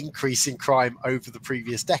increase in crime over the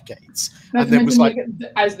previous decades. And then was like,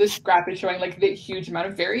 as this graph is showing, like the huge amount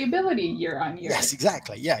of variability year on year. Yes,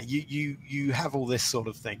 exactly. Yeah, you have all this sort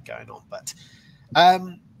of thing going on, but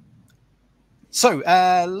so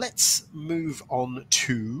let's move on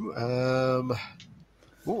to.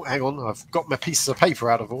 Oh, hang on! I've got my pieces of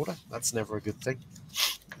paper out of order. That's never a good thing.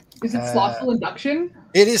 Is it slothful induction?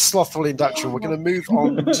 It is slothful induction. We're going to move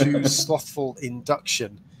on to slothful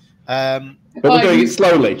induction. But we're doing it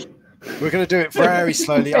slowly. We're going to do it very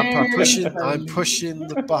slowly. I'm pushing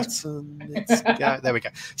the button. There we go.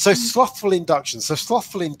 So slothful induction. So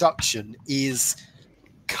slothful induction is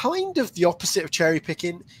kind of the opposite of cherry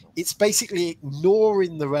picking. It's basically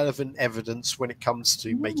ignoring the relevant evidence when it comes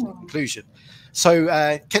to making a conclusion. So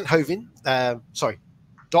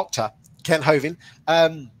Dr. Kent Hovind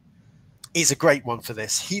is a great one for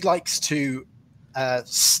this. He likes to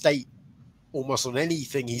state almost on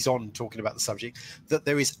anything he's on talking about the subject that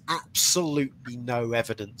there is absolutely no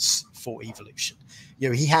evidence for evolution.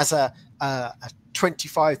 He has a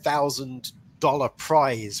 $25,000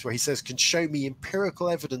 prize where he says can show me empirical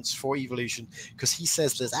evidence for evolution, because he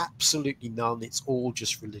says there's absolutely none. It's all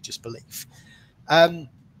just religious belief.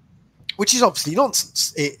 Which is obviously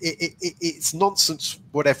nonsense. It's nonsense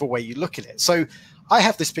whatever way you look at it. So I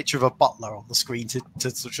have this picture of a butler on the screen to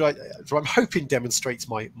I'm hoping demonstrates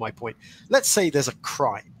my point. Let's say there's a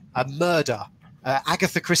crime, a murder,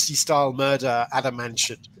 Agatha Christie style murder at a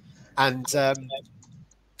mansion, and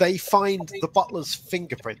they find the butler's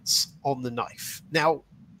fingerprints on the knife. Now,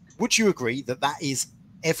 would you agree that that is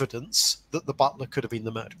evidence that the butler could have been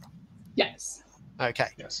the murderer? Yes. Okay.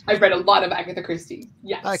 Yes. I've read a lot of Agatha Christie.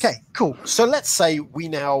 Yes. Okay, cool. So let's say we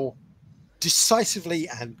now decisively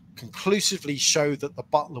and conclusively show that the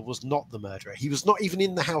butler was not the murderer. He was not even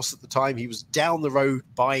in the house at the time. He was down the road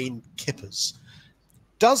buying kippers.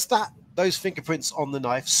 Does those fingerprints on the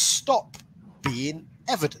knife stop being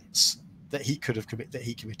evidence that he could have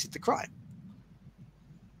committed the crime?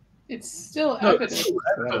 It's still evidence.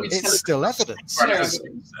 It's still evidence.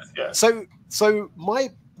 Yeah. So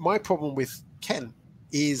my problem with Ken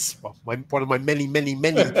is, well, one of my many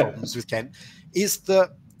problems with Ken is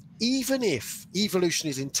that even if evolution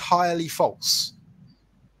is entirely false,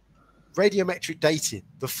 radiometric dating,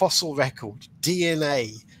 the fossil record,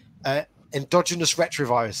 DNA, endogenous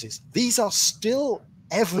retroviruses, these are still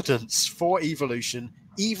evidence for evolution,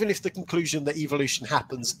 even if the conclusion that evolution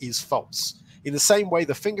happens is false. In the same way,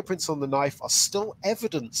 the fingerprints on the knife are still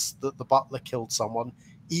evidence that the butler killed someone,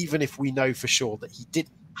 even if we know for sure that he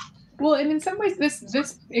didn't. Well, and in some ways, this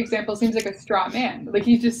example seems like a straw man. Like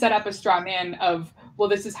he's just set up a straw man of, well,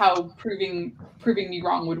 this is how proving me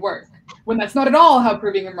wrong would work, when that's not at all how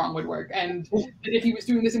proving him wrong would work. And if he was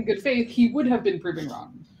doing this in good faith, he would have been proven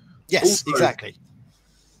wrong. Yes, also, exactly.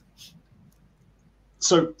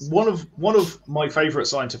 So one of my favorite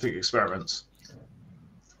scientific experiments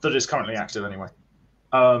that is currently active anyway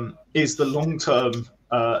is the long-term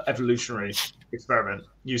evolutionary experiment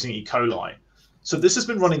using E. coli. So this has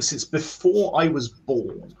been running since before I was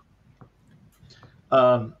born.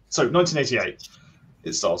 So 1988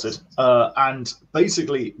 it started, and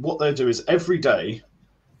basically what they do is every day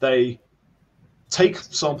they take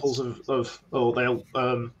samples or they'll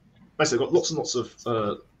basically got lots and lots of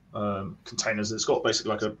containers. It's got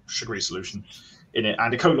basically like a sugary solution in it,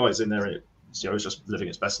 and E. coli is in there, and it's just living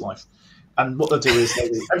its best life. And what they'll do is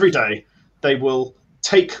every day they will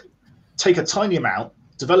take a tiny amount,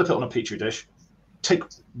 develop it on a petri dish, take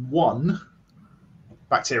one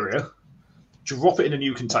bacteria, drop it in a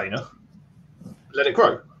new container, let it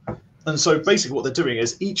grow. And so basically what they're doing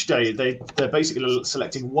is each day they're basically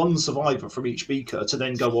selecting one survivor from each beaker to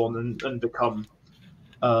then go on and become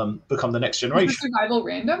the next generation. Is the survival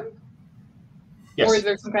random? Yes. Or is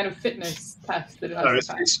there some kind of fitness test that it has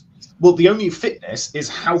to pass? Well, the only fitness is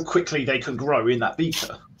how quickly they can grow in that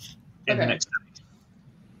beaker in the next day.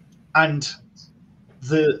 And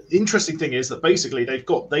the interesting thing is that basically they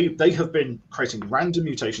have been creating random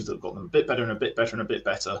mutations that have got them a bit better and a bit better and a bit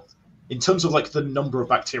better. In terms of like the number of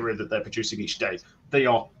bacteria that they're producing each day, they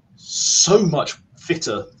are so much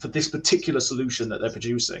fitter for this particular solution that they're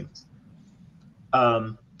producing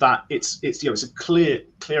that it's a clear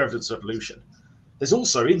evidence of evolution. There's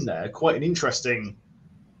also in there quite an interesting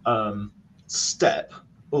step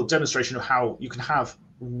or demonstration of how you can have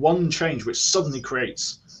one change which suddenly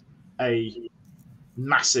creates a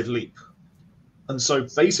massive leap And so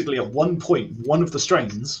basically at one point, one of the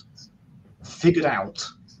strains figured out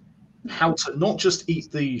how to not just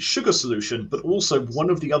eat the sugar solution, but also one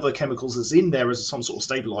of the other chemicals that's in there as some sort of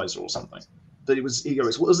stabilizer or something. That it was, it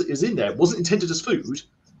was in there. It wasn't intended as food,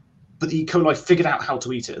 but the E. coli figured out how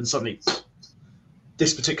to eat it, and suddenly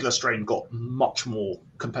this particular strain got much more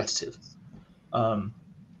competitive. And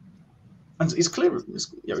it's clear,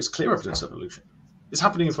 it's clear evidence of evolution. It's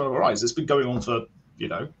happening in front of our eyes. It's been going on for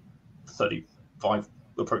 35,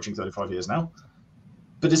 approaching 35 years now.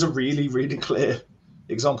 But it's a really, really clear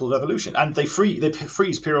example of evolution. And they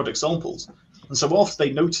freeze periodic samples. And so after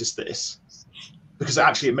they noticed this, because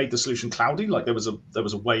actually it made the solution cloudy, like there was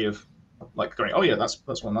a way of like going, oh yeah,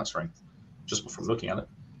 that's one that strain, just from looking at it.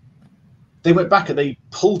 They went back and they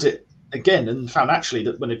pulled it again and found actually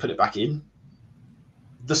that when they put it back in,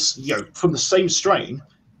 this from the same strain,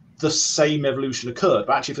 the same evolution occurred.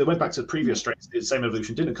 But actually, if they went back to the previous strains, the same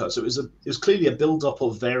evolution didn't occur. So it was clearly a build-up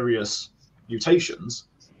of various mutations,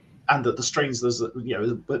 and that the strains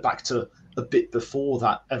went back to a bit before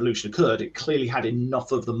that evolution occurred. It clearly had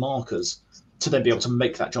enough of the markers to then be able to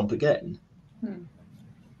make that jump again.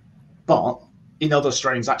 But in other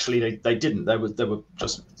strains, actually, they didn't. They were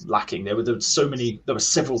just lacking. There were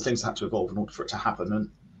several things that had to evolve in order for it to happen. And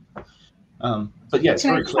but yeah, it's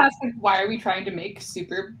very clear. Ask, like, why are we trying to make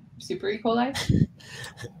super E. coli?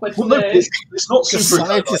 It's not super E.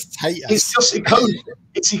 Scientists hate us. It's just E. coli.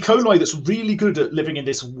 It's E. coli that's really good at living in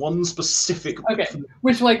this one specific. Okay,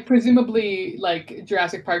 which like presumably like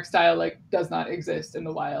Jurassic Park style like does not exist in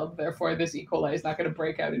the wild. Therefore, this E. coli is not going to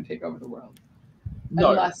break out and take over the world.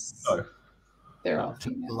 Unless they're all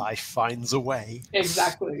female. Life finds a way.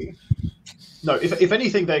 Exactly. No, if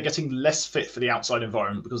anything, they're getting less fit for the outside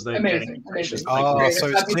environment because they're amazing. Oh, so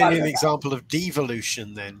it's clearly an example of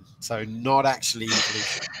devolution then. So not actually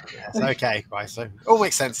evolution. Yes. Okay, right. So all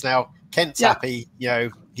makes sense now. Kent's happy.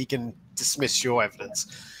 He can dismiss your evidence.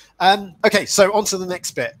 Okay, so on to the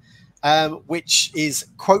next bit, which is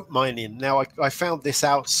quote mining. Now, I found this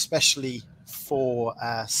out especially for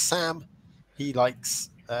Sam. He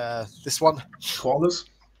likes this one. Koalas?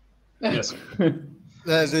 Yes.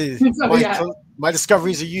 My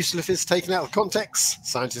discoveries are useless if it's taken out of context.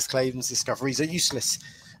 Scientists claim discoveries are useless.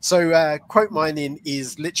 So quote mining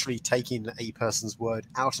is literally taking a person's word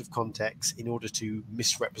out of context in order to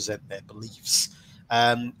misrepresent their beliefs.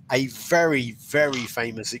 A very, very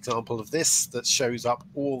famous example of this that shows up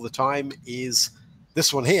all the time is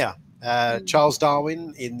this one here. Charles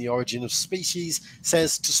Darwin, in The Origin of Species,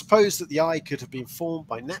 says, to suppose that the eye could have been formed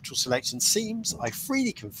by natural selection seems, I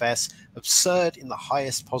freely confess, absurd in the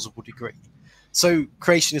highest possible degree. So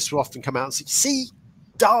creationists will often come out and say, see,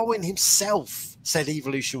 Darwin himself said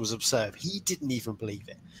evolution was absurd. He didn't even believe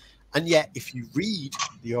it. And yet, if you read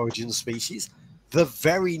The Origin of Species, the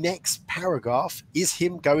very next paragraph is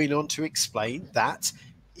him going on to explain that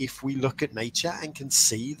if we look at nature and can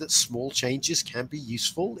see that small changes can be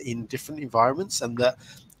useful in different environments, and that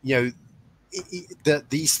that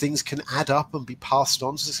these things can add up and be passed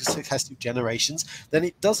on to successive generations, then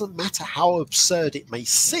it doesn't matter how absurd it may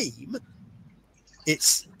seem.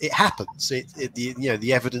 It happens.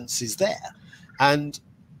 The evidence is there,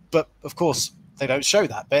 but of course they don't show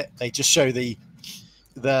that bit. They just show the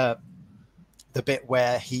bit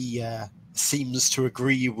where he seems to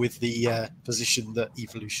agree with the position that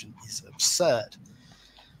evolution is absurd.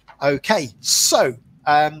 Okay, so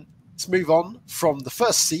let's move on from the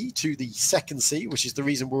first C to the second C, which is the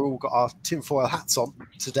reason we've all got our tinfoil hats on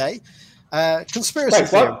today. Conspiracy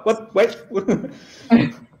theory. Wait.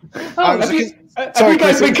 Sorry, you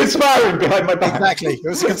guys been conspiring behind my back? Exactly. It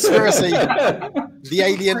was a conspiracy. The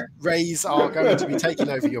alien rays are going to be taking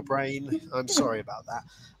over your brain. I'm sorry about that.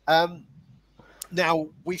 Now,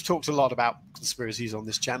 we've talked a lot about conspiracies on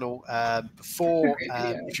this channel before.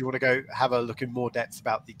 If you want to go have a look in more depth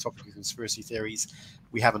about the topic of conspiracy theories,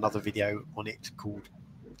 we have another video on it called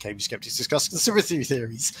Cambridge Skeptics Discuss Conspiracy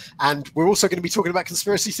Theories. And we're also going to be talking about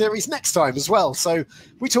conspiracy theories next time as well. So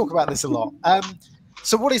we talk about this a lot.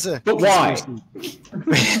 So what is a conspiracy?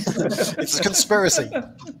 It's a conspiracy.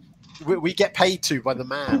 We get paid to by the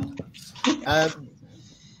man.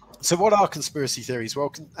 So what are conspiracy theories?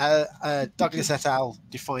 Well, Douglas et al.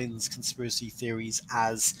 Defines conspiracy theories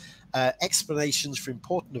as explanations for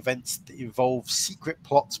important events that involve secret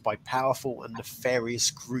plots by powerful and nefarious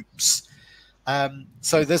groups.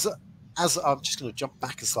 So there's, as I'm just going to jump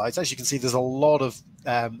back a slide. As you can see, there's a lot of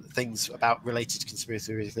things about related to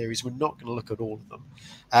conspiracy theories. We're not going to look at all of them.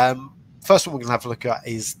 First one we're going to have a look at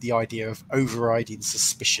is the idea of overriding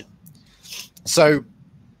suspicion. So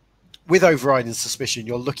with overriding suspicion,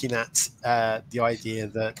 you're looking at the idea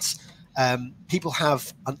that people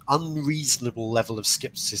have an unreasonable level of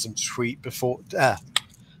skepticism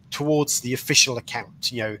towards the official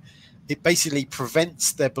account. You know, it basically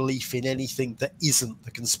prevents their belief in anything that isn't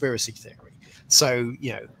the conspiracy theory. So,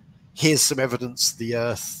 you know, here's some evidence the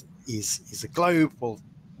Earth is a globe. Well,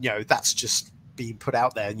 you know, that's just being put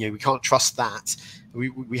out there. You know, we can't trust that.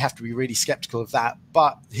 We have to be really skeptical of that.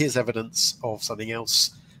 But here's evidence of something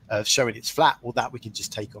else showing it's flat. Well, that we can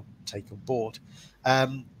just take on board.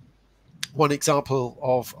 One example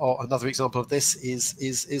of, or another example of this is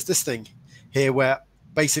this thing here, where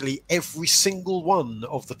basically every single one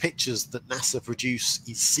of the pictures that NASA produce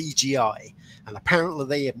is CGI, and apparently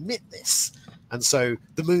they admit this. And so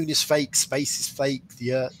the moon is fake, space is fake,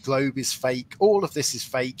 the globe is fake, all of this is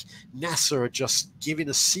fake. NASA are just giving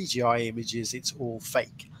us CGI images, it's all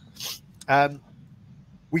fake.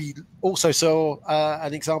 We also saw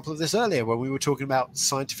an example of this earlier when we were talking about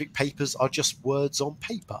scientific papers are just words on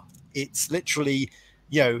paper. It's literally,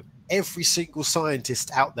 you know, every single scientist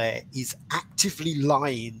out there is actively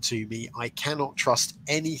lying to me. I cannot trust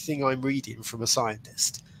anything I'm reading from a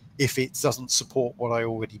scientist if it doesn't support what I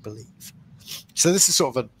already believe. So this is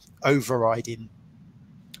sort of an overriding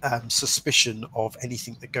suspicion of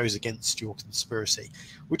anything that goes against your conspiracy,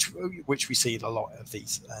 which we see in a lot of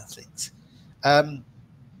these things.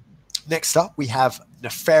 Next up, we have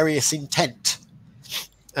nefarious intent.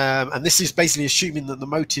 And this is basically assuming that the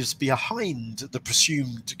motives behind the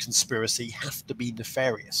presumed conspiracy have to be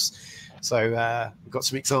nefarious. So we've got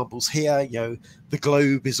some examples here. You know, the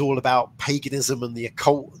globe is all about paganism and the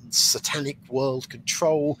occult and satanic world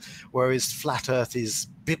control, whereas flat Earth is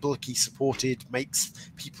biblically supported,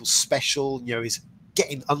 makes people special. You know, is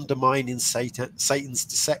undermining Satan's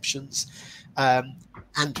deceptions.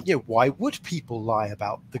 And you know, why would people lie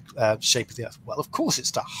about the shape of the Earth? Well, of course,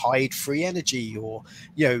 it's to hide free energy, or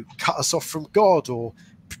you know, cut us off from God, or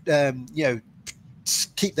you know,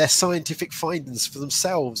 keep their scientific findings for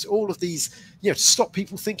themselves. All of these, you know, to stop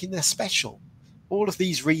people thinking they're special. All of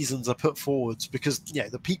these reasons are put forwards because, you know,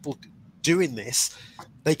 the people doing this,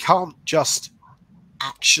 they can't just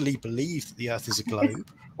actually believe that the Earth is a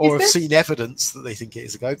globe or have seen evidence that they think it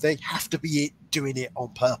is a globe. They have to be doing it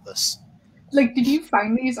on purpose. Like, did you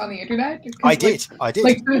find these on the internet? I did.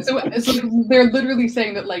 Like, so they're literally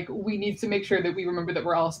saying that, like, we need to make sure that we remember that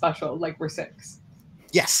we're all special, like we're six.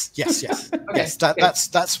 Yes. Okay, yes.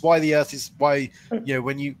 That's why the Earth is why, you know,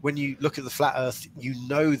 when you look at the flat Earth, you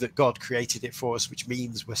know that God created it for us, which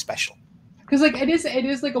means we're special. Because like it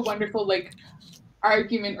is like a wonderful like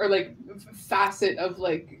argument or like facet of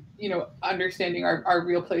like, you know, understanding our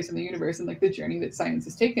real place in the universe and like the journey that science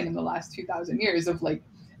has taken in the last 2,000 years of like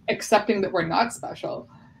accepting that we're not special.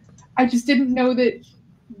 I just didn't know that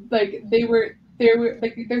like they were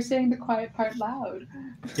like they're saying the quiet part loud.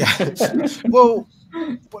 Yeah. Well,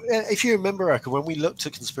 if you remember, Erica, when we looked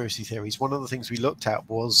at conspiracy theories, one of the things we looked at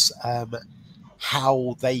was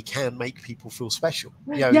how they can make people feel special.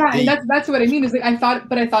 You know, yeah, and that's what I mean. Is like I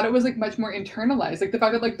thought it was like much more internalized. Like the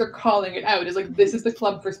fact that like they're calling it out is like this is the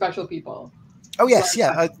club for special people. Oh yes,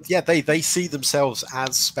 yeah. They see themselves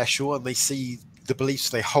as special, and they see the beliefs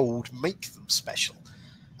they hold make them special.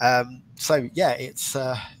 So yeah,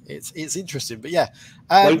 it's interesting. But yeah,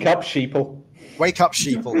 wake up, sheeple. Wake up,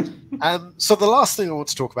 sheeple. So the last thing I want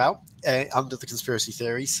to talk about under the conspiracy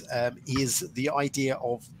theories is the idea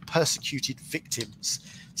of persecuted victims.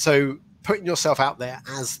 So putting yourself out there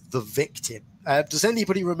as the victim. Does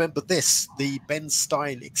anybody remember this? The Ben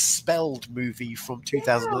Stein Expelled movie from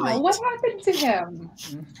 2008. Yeah, what happened to him?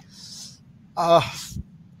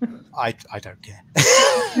 I don't care.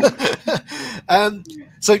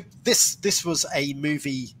 So this was a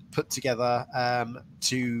movie put together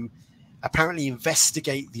to apparently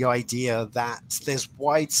investigate the idea that there's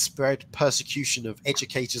widespread persecution of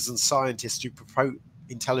educators and scientists who promote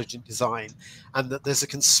intelligent design, and that there's a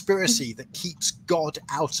conspiracy that keeps God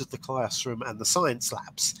out of the classroom and the science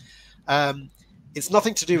labs. It's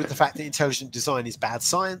nothing to do with the fact that intelligent design is bad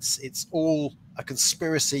science. It's all a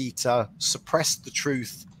conspiracy to suppress the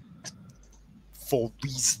truth for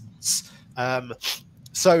reasons.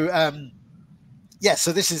 So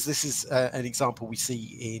this is an example we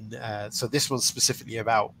see in. So this one's specifically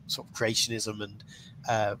about sort of creationism and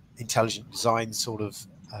intelligent design sort of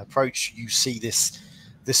approach. You see this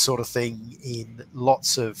sort of thing in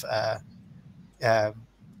lots of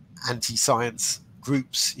anti-science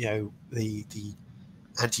groups. You know, the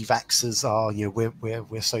anti-vaxxers are, you know,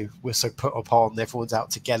 we're so put upon, everyone's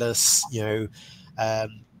out to get us, you know,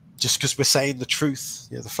 just because we're saying the truth.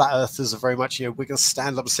 You know, the flat earthers are very much, you know, we're going to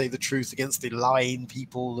stand up and say the truth against the lying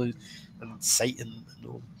people and Satan and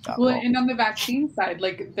all that. Well, and on the vaccine side,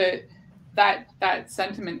 like that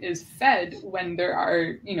sentiment is fed when there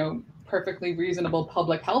are, perfectly reasonable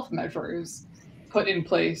public health measures put in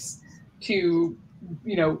place to,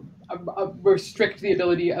 restrict the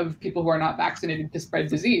ability of people who are not vaccinated to spread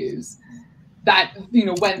disease. That,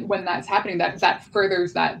 when that's happening, that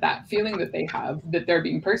furthers that feeling that they have that they're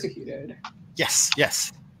being persecuted. Yes.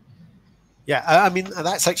 Yeah, I mean,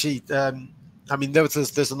 that's actually,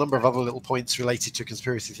 there's a number of other little points related to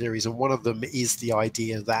conspiracy theories, and one of them is the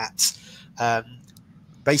idea that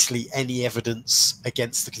basically any evidence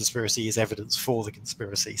against the conspiracy is evidence for the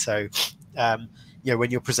conspiracy. So,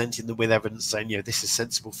 when you're presenting them with evidence saying, this is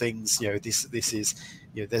sensible things, this is,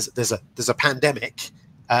 there's a pandemic,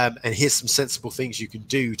 and here's some sensible things you can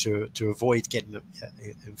do to avoid getting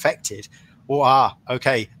infected, or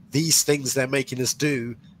okay, these things they're making us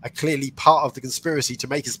do are clearly part of the conspiracy to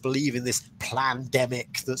make us believe in this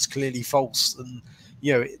pandemic that's clearly false, and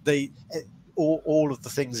all of the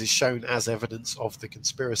things is shown as evidence of the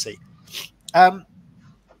conspiracy.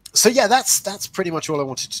 So yeah, that's pretty much all I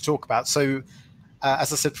wanted to talk about. So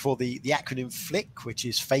as I said before, the acronym FLICC, which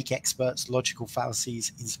is fake experts, logical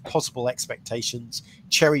fallacies, impossible expectations,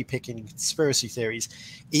 cherry picking, and conspiracy theories,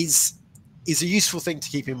 is a useful thing to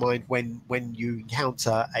keep in mind when you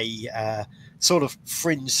encounter a sort of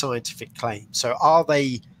fringe scientific claim. So are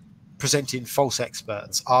they presenting false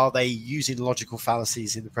experts? Are they using logical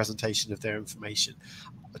fallacies in the presentation of their information?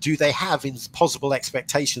 Do they have impossible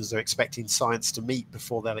expectations they're expecting science to meet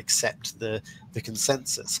before they'll accept the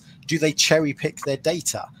consensus? Do they cherry pick their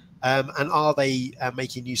data? And are they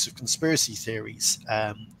making use of conspiracy theories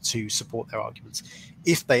to support their arguments?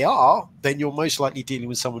 If they are, then you're most likely dealing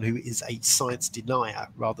with someone who is a science denier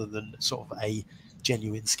rather than sort of a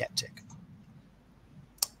genuine skeptic.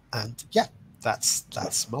 And yeah, that's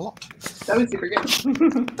my lot. That was super good.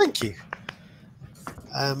 Thank you.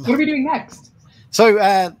 What are we doing next?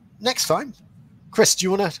 So next time, Chris, do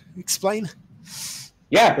you want to explain?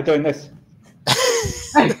 Yeah, we're doing this.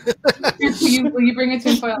 Will you bring a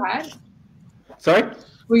tinfoil hat? Sorry?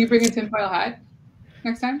 Will you bring a tinfoil hat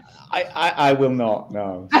next time? I will not.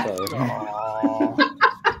 No,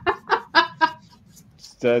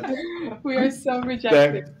 sorry. We are so rejected.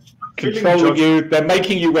 They're controlling you. They're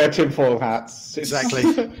making you wear tinfoil hats.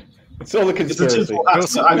 Exactly. It's all a conspiracy.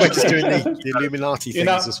 We're just doing the Illuminati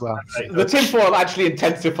things as well. The tinfoil actually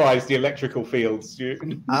intensifies the electrical fields.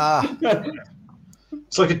 It's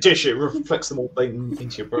like a dish; it reflects them all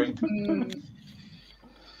into your brain.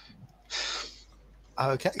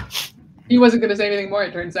 Okay. He wasn't going to say anything more.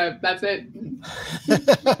 It turns out that's it.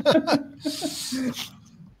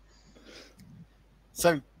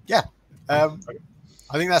 So yeah, I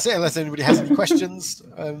think that's it. Unless anybody has any questions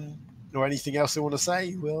or anything else they want to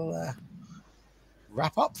say, we'll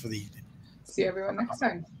wrap up for the evening. See everyone next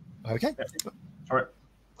time. Okay. All right.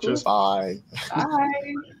 Cool. Cheers. Bye.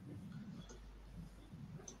 Bye.